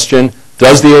the question,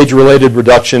 does the age-related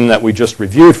reduction that we just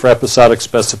reviewed for episodic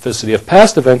specificity of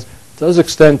past events does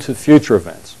extend to future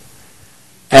events?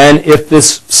 And if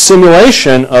this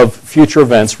simulation of future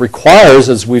events requires,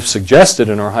 as we've suggested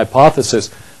in our hypothesis,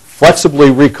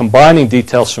 flexibly recombining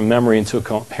details from memory into a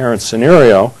coherent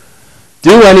scenario,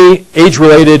 do any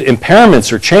age-related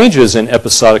impairments or changes in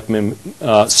episodic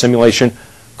simulation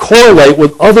correlate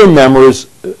with other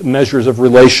measures of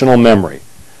relational memory?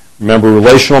 Remember,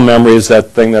 relational memory is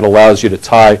that thing that allows you to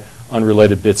tie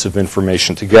unrelated bits of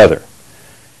information together.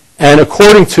 And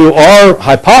according to our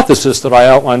hypothesis that I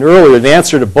outlined earlier, the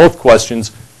answer to both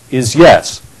questions is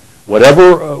yes.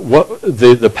 Whatever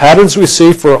the patterns we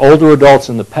see for older adults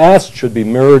in the past should be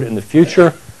mirrored in the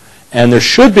future, and there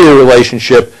should be a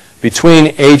relationship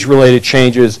between age-related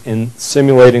changes in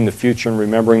simulating the future and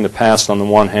remembering the past on the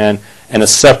one hand, and a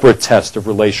separate test of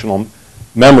relational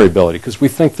memory ability, because we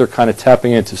think they're kind of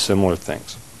tapping into similar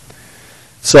things.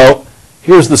 So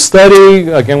here's the study.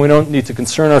 Again, we don't need to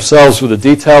concern ourselves with the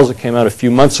details. It came out a few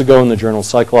months ago in the Journal of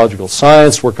Psychological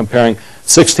Science. We're comparing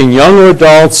 16 younger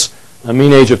adults, a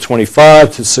mean age of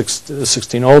 25, to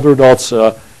 16 older adults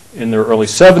in their early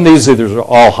 70s. These are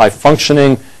all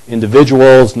high-functioning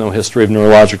individuals, no history of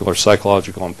neurological or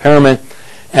psychological impairment.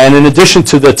 And in addition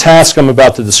to the task I'm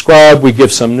about to describe, we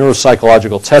give some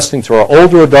neuropsychological testing to our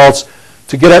older adults.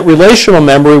 To get at relational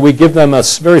memory, we give them a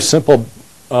very simple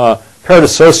paired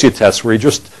associate test where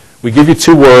we give you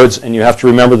two words and you have to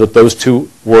remember that those two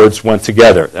words went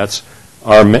together. That's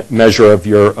our measure of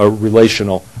your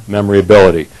relational memory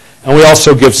ability. And we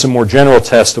also give some more general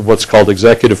tests of what's called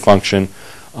executive function.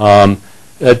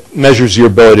 That measures your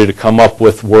ability to come up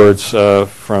with words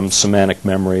from semantic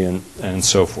memory and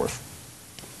so forth.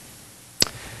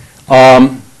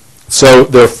 So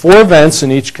there are 4 events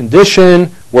in each condition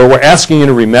where we're asking you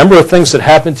to remember things that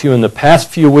happened to you in the past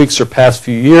few weeks or past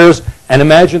few years and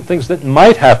imagine things that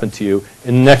might happen to you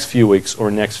in the next few weeks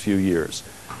or next few years.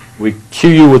 We cue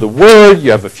you with a word.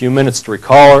 You have a few minutes to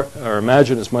recall or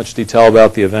imagine as much detail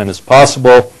about the event as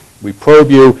possible. We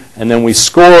probe you, and then we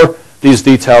score these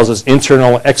details as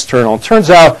internal or external. It turns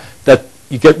out that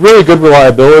you get really good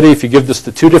reliability if you give this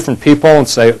to 2 different people and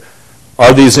say,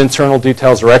 are these internal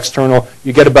details or external?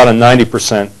 You get about a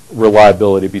 90%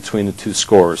 reliability between the 2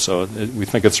 scores. So we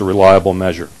think it's a reliable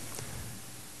measure.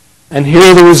 And here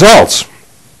are the results.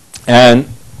 And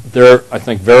they're, I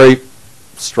think, very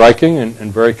striking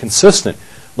and very consistent.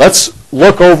 Let's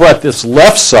look over at this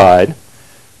left side.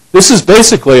 This is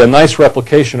basically a nice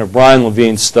replication of Brian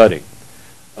Levine's study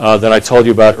that I told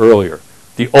you about earlier.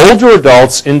 The older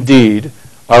adults, indeed,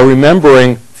 are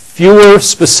remembering fewer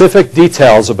specific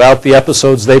details about the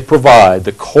episodes they provide,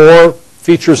 the core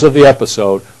features of the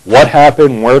episode, what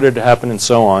happened, where did it happen, and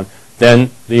so on, than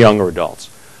the younger adults.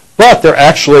 But they're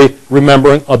actually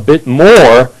remembering a bit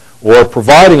more or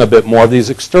providing a bit more of these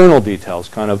external details,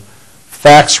 kind of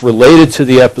facts related to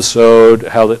the episode,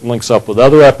 how it links up with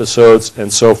other episodes,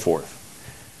 and so forth.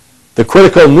 The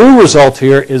critical new result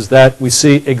here is that we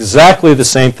see exactly the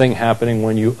same thing happening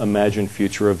when you imagine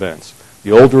future events.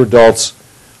 The older adults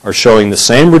are showing the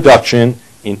same reduction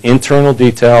in internal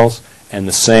details and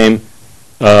the same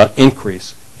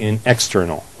increase in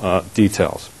external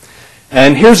details.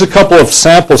 And here's a couple of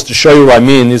samples to show you what I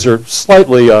mean. These are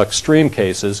slightly extreme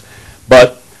cases,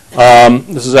 but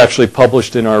this is actually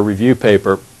published in our review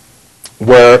paper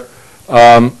where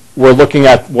we're looking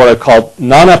at what I call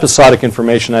non-episodic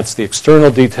information. That's the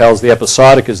external details. The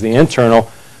episodic is the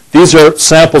internal. These are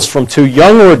samples from 2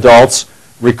 younger adults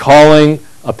recalling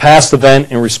a past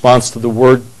event in response to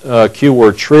the cue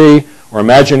word tree, or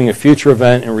imagining a future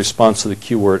event in response to the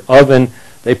cue word oven.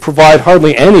 They provide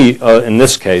hardly any, in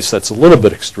this case, that's a little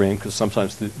bit extreme because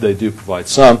sometimes they do provide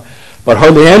some, but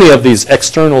hardly any of these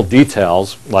external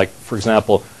details, like, for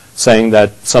example, saying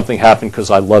that something happened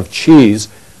because I love cheese,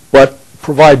 but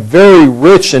provide very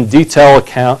rich and detailed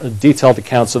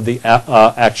accounts of the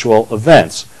actual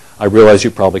events. I realize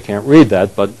you probably can't read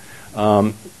that, but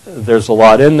there's a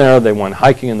lot in there. They went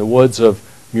hiking in the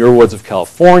Muir Woods of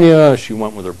California. She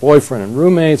went with her boyfriend and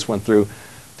roommates, went through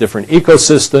different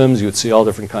ecosystems. You would see all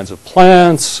different kinds of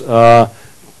plants,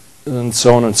 and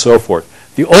so on and so forth.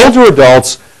 The older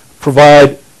adults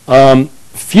provide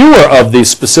fewer of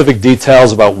these specific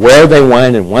details about where they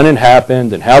went and when it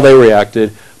happened and how they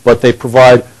reacted, but they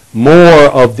provide more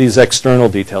of these external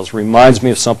details. Reminds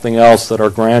me of something else that our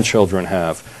grandchildren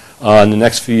have. In the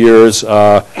next few years,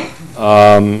 I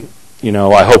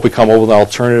hope we come up with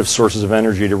alternative sources of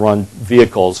energy to run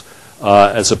vehicles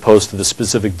as opposed to the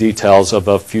specific details of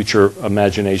a future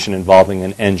imagination involving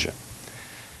an engine.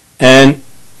 And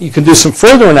you can do some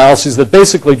further analyses that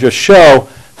basically just show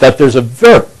that there's a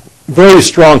very, very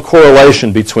strong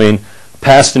correlation between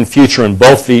past and future in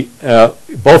both the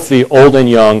old and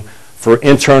young for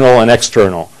internal and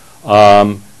external.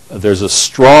 There's a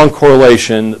strong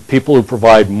correlation. People who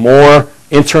provide more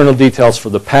internal details for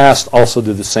the past also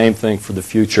do the same thing for the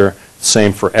future,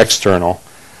 same for external.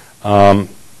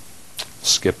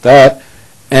 Skip that.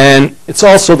 And it's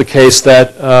also the case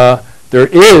that there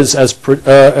is,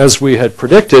 as we had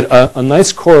predicted, a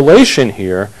nice correlation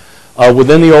here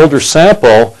within the older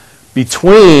sample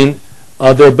between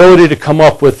their ability to come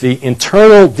up with the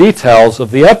internal details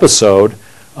of the episode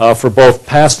for both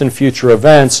past and future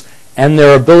events and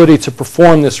their ability to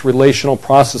perform this relational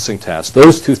processing task.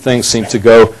 Those 2 things seem to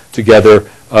go together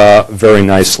very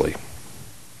nicely.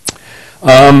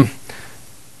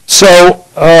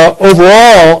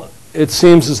 Overall, it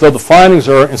seems as though the findings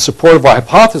are in support of our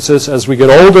hypothesis. As we get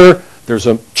older, there's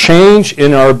a change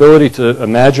in our ability to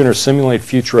imagine or simulate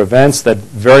future events that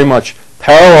very much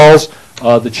parallels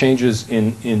the changes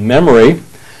in memory.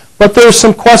 But there are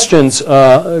some questions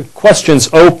that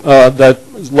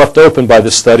left open by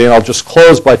this study, and I'll just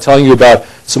close by telling you about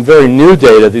some very new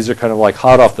data. These are kind of like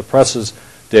hot off the presses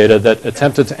data that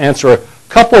attempted to answer a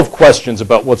couple of questions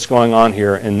about what's going on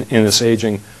here in this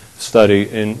aging study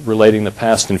in relating the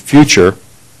past and future.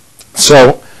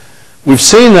 So we've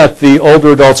seen that the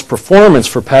older adults' performance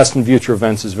for past and future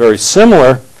events is very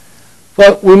similar,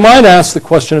 but we might ask the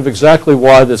question of exactly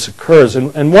why this occurs.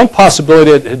 And one possibility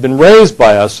that had been raised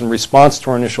by us in response to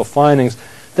our initial findings,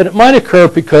 that it might occur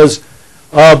because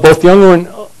both younger and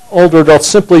older adults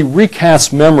simply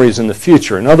recast memories in the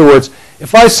future. In other words,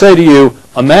 if I say to you,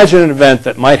 imagine an event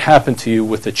that might happen to you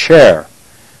with a chair,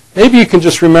 maybe you can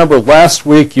just remember last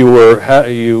week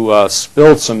you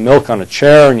spilled some milk on a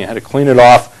chair and you had to clean it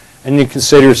off, and you can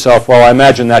say to yourself, well, I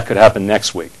imagine that could happen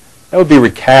next week. That would be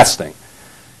recasting.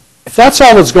 If that's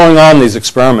all that's going on in these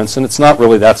experiments, and it's not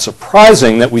really that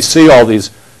surprising that we see all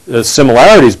these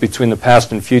similarities between the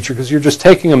past and future, because you're just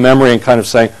taking a memory and kind of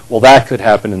saying, well, that could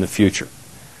happen in the future.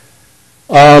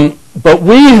 But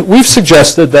we've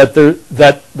suggested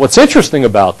that what's interesting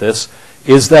about this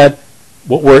is that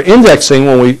what we're indexing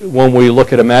when we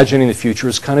look at imagining the future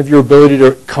is kind of your ability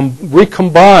to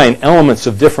recombine elements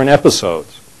of different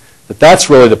episodes. That's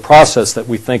really the process that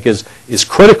we think is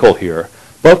critical here.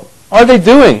 But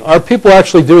are people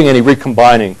actually doing any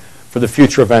recombining for the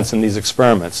future events in these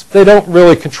experiments? They don't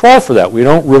really control for that. We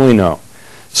don't really know.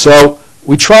 So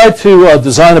we tried to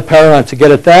design a paradigm to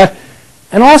get at that.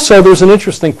 And also, there's an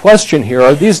interesting question here.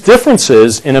 Are these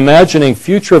differences in imagining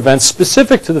future events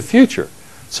specific to the future?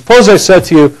 Suppose I said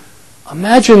to you,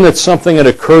 imagine that something had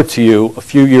occurred to you a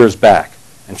few years back,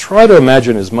 and try to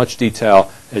imagine as much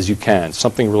detail as you can,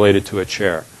 something related to a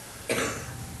chair.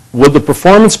 Would the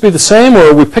performance be the same, or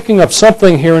are we picking up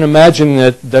something here and imagining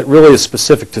that really is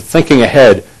specific to thinking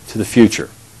ahead to the future?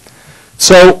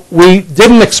 So we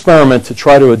did an experiment to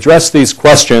try to address these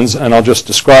questions, and I'll just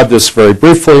describe this very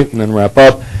briefly and then wrap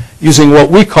up, using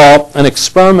what we call an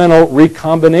experimental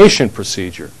recombination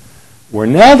procedure, where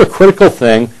now the critical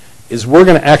thing is we're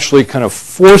going to actually kind of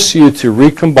force you to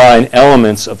recombine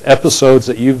elements of episodes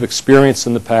that you've experienced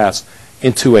in the past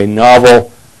into a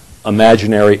novel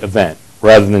imaginary event,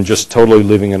 rather than just totally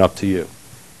leaving it up to you.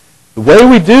 The way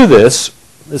we do this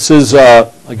is,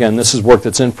 again, this is work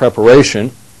that's in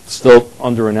preparation, still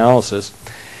under analysis,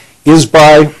 is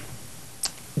by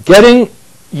getting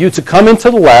you to come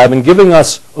into the lab and giving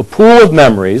us a pool of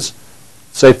memories,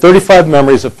 say 35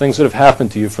 memories of things that have happened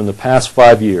to you from the past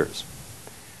 5 years.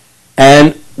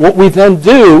 And what we then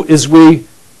do is what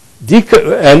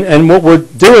we're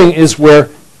doing is we're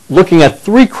looking at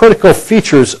 3 critical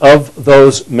features of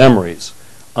those memories.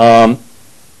 Who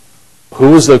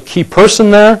was the key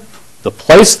person there, the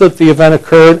place that the event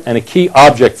occurred, and a key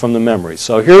object from the memory.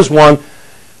 So here's one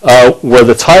where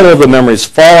the title of the memory is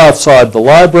Fall Outside the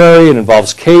Library. It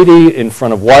involves Katie in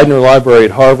front of Widener Library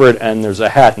at Harvard, and there's a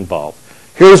hat involved.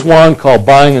 Here's one called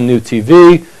Buying a New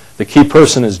TV. The key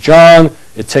person is John.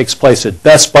 It takes place at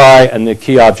Best Buy, and the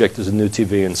key object is a new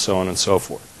TV, and so on and so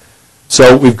forth.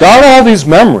 So we've got all these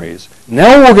memories.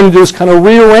 Now what we're going to do is kind of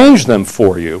rearrange them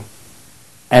for you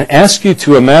and ask you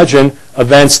to imagine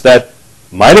events that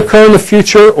might occur in the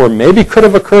future or maybe could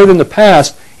have occurred in the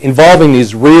past involving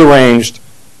these rearranged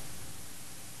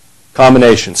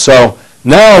combinations. So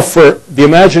now for the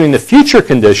imagining the future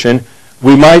condition,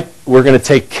 we're going to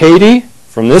take Katie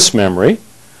from this memory,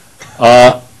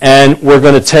 and we're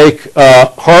going to take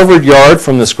Harvard Yard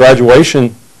from this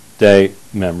graduation day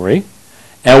memory,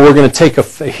 and we're going to take a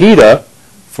fajita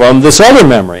from this other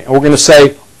memory. And we're going to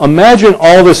say, imagine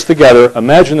all this together.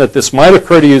 Imagine that this might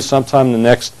occur to you sometime in the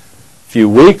next few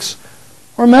weeks,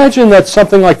 or imagine that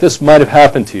something like this might have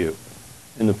happened to you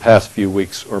in the past few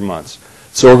weeks or months.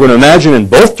 So we're going to imagine in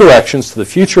both directions, to the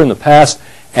future and the past,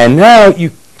 and now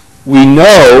we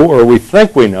know, or we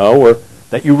think we know, or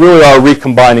that you really are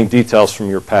recombining details from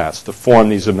your past to form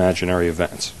these imaginary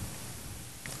events.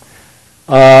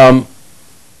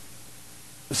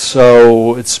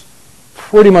 So it's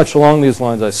pretty much along these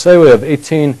lines. I say we have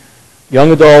 18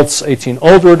 young adults, 18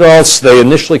 older adults. They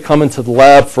initially come into the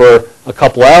lab for a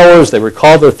couple hours. They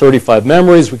recall their 35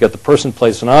 memories. We get the person,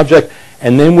 place, and object.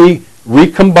 And then we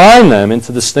recombine them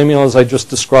into the stimulus I just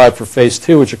described for phase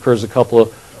 2, which occurs a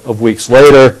couple of weeks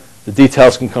later. The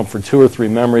details can come from 2 or 3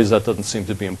 memories. That doesn't seem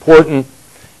to be important.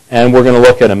 And we're going to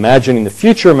look at imagining the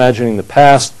future, imagining the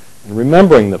past, and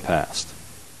remembering the past.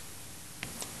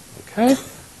 Okay?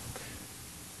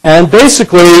 And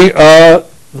basically, the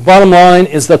bottom line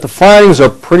is that the findings are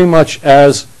pretty much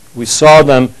as we saw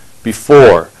them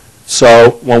before.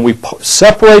 So when we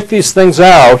separate these things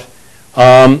out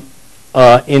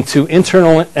into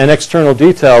internal and external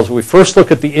details, we first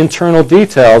look at the internal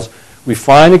details. We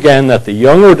find again that the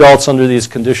younger adults under these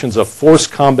conditions of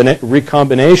forced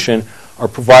recombination are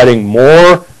providing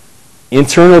more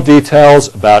internal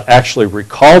details about actually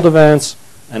recalled events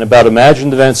and about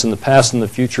imagined events in the past and the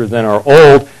future than are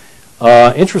old.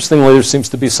 Interestingly, there seems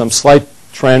to be some slight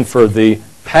trend for the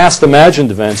past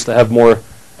imagined events to have more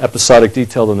episodic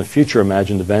detail than the future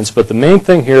imagined events. But the main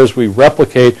thing here is we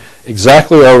replicate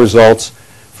exactly our results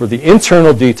for the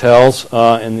internal details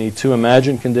in the 2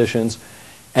 imagined conditions.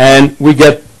 And we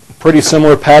get pretty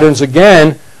similar patterns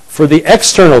again for the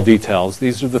external details.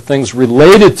 These are the things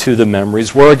related to the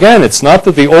memories, where again, it's not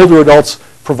that the older adults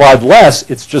provide less,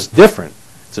 it's just different.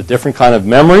 It's a different kind of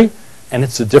memory, and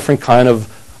it's a different kind of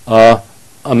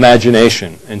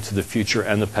imagination into the future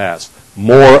and the past,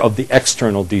 more of the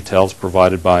external details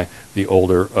provided by the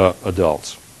older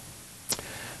adults.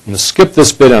 I'm going to skip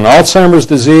this bit on Alzheimer's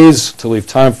disease to leave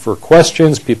time for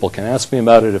questions. People can ask me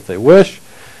about it if they wish.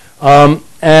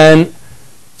 And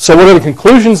so what are the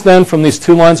conclusions then from these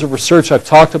two lines of research I've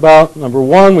talked about? Number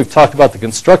one, we've talked about the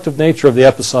constructive nature of the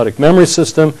episodic memory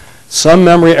system. Some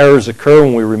memory errors occur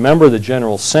when we remember the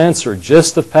general sense or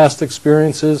gist of past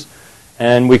experiences,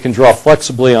 and we can draw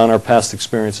flexibly on our past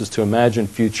experiences to imagine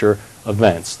future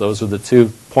events. Those are the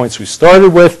 2 points we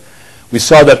started with. We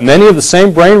saw that many of the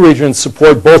same brain regions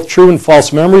support both true and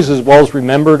false memories as well as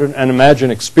remembered and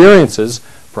imagined experiences.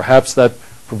 Perhaps that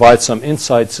provides some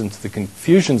insights into the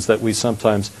confusions that we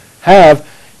sometimes have.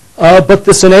 But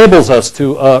this enables us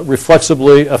to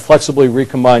flexibly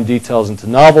recombine details into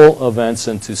novel events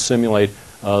and to simulate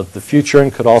the future,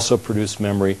 and could also produce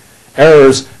memory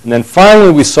errors. And then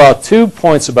finally, we saw 2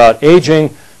 points about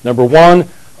aging. Number one,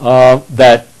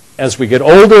 that as we get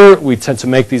older, we tend to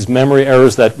make these memory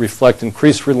errors that reflect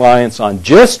increased reliance on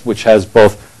gist, which has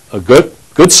both a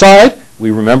good side.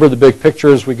 We remember the big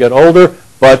picture as we get older,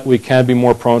 but we can be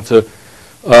more prone to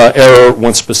error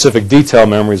when specific detail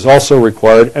memory is also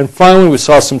required. And finally, we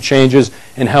saw some changes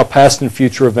in how past and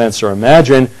future events are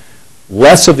imagined,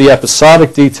 less of the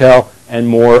episodic detail and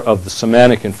more of the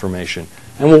semantic information.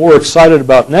 And what we're excited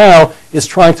about now is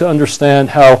trying to understand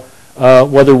how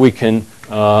whether we can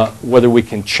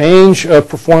change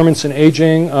performance in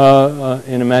aging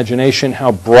in imagination.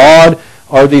 How broad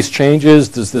are these changes?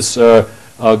 Does this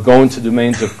go into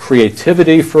domains of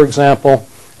creativity, for example?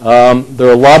 There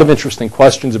are a lot of interesting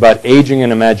questions about aging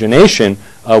and imagination,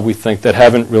 we think, that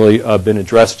haven't really been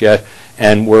addressed yet,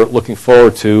 and we're looking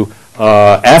forward to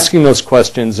asking those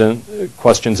questions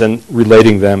and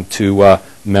relating them to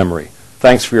memory.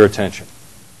 Thanks for your attention.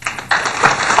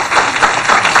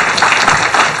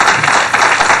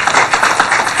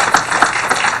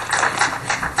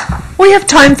 We have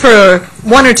time for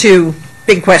 1 or 2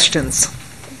 big questions.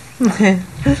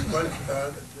 Well,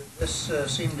 this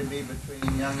seemed to be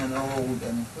between young and old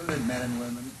and included men and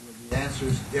women. Were the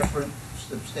answers different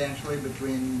substantially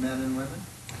between men and women?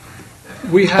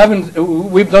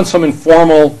 We've done some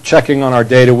informal checking on our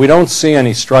data. We don't see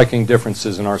any striking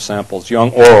differences in our samples,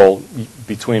 young or old,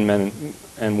 between men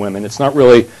and women. It's not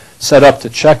really set up to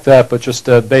check that, but just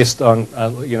based on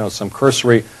some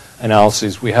cursory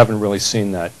analyses, we haven't really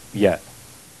seen that yet.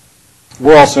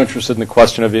 We're also interested in the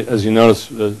question of, as you notice,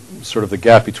 sort of the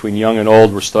gap between young and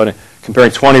old. We're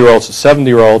comparing 20-year-olds to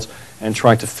 70-year-olds and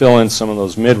trying to fill in some of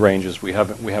those mid-ranges. We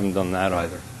haven't done that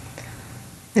either.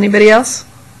 Anybody else?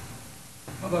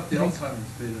 How about the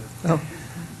Alzheimer's data? Oh.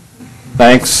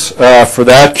 Thanks for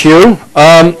that, Q.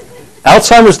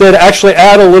 Alzheimer's data actually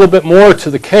add a little bit more to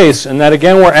the case, and that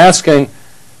again we're asking,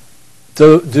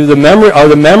 are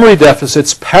the memory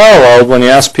deficits parallel when you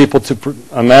ask people to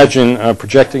imagine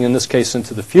projecting, in this case,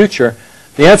 into the future?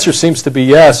 The answer seems to be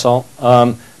yes.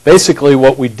 Basically,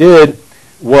 what we did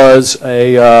was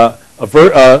a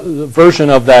version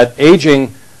of that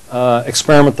aging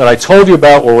experiment that I told you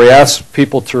about, where we asked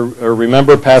people to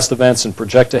remember past events and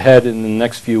project ahead in the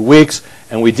next few weeks,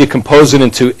 and we decompose it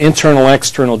into internal and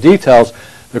external details.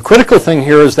 The critical thing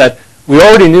here is that we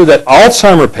already knew that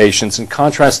Alzheimer patients, in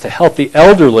contrast to healthy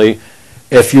elderly,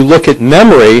 if you look at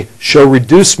memory, show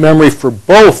reduced memory for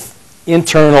both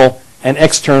internal and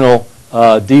external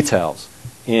details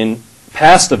in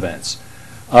past events.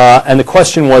 And the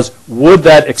question was, would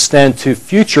that extend to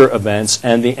future events?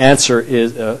 And the answer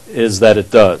is that it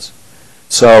does.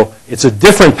 So it's a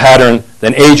different pattern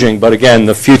than aging, but again,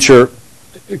 the future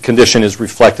condition is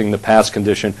reflecting the past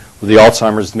condition, with the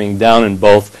Alzheimer's being down in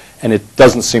both, and it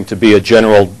doesn't seem to be a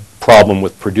general problem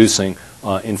with producing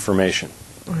information.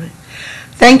 All right.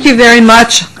 Thank you very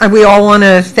much. We all want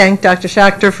to thank Dr.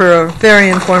 Schacter for a very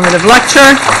informative lecture.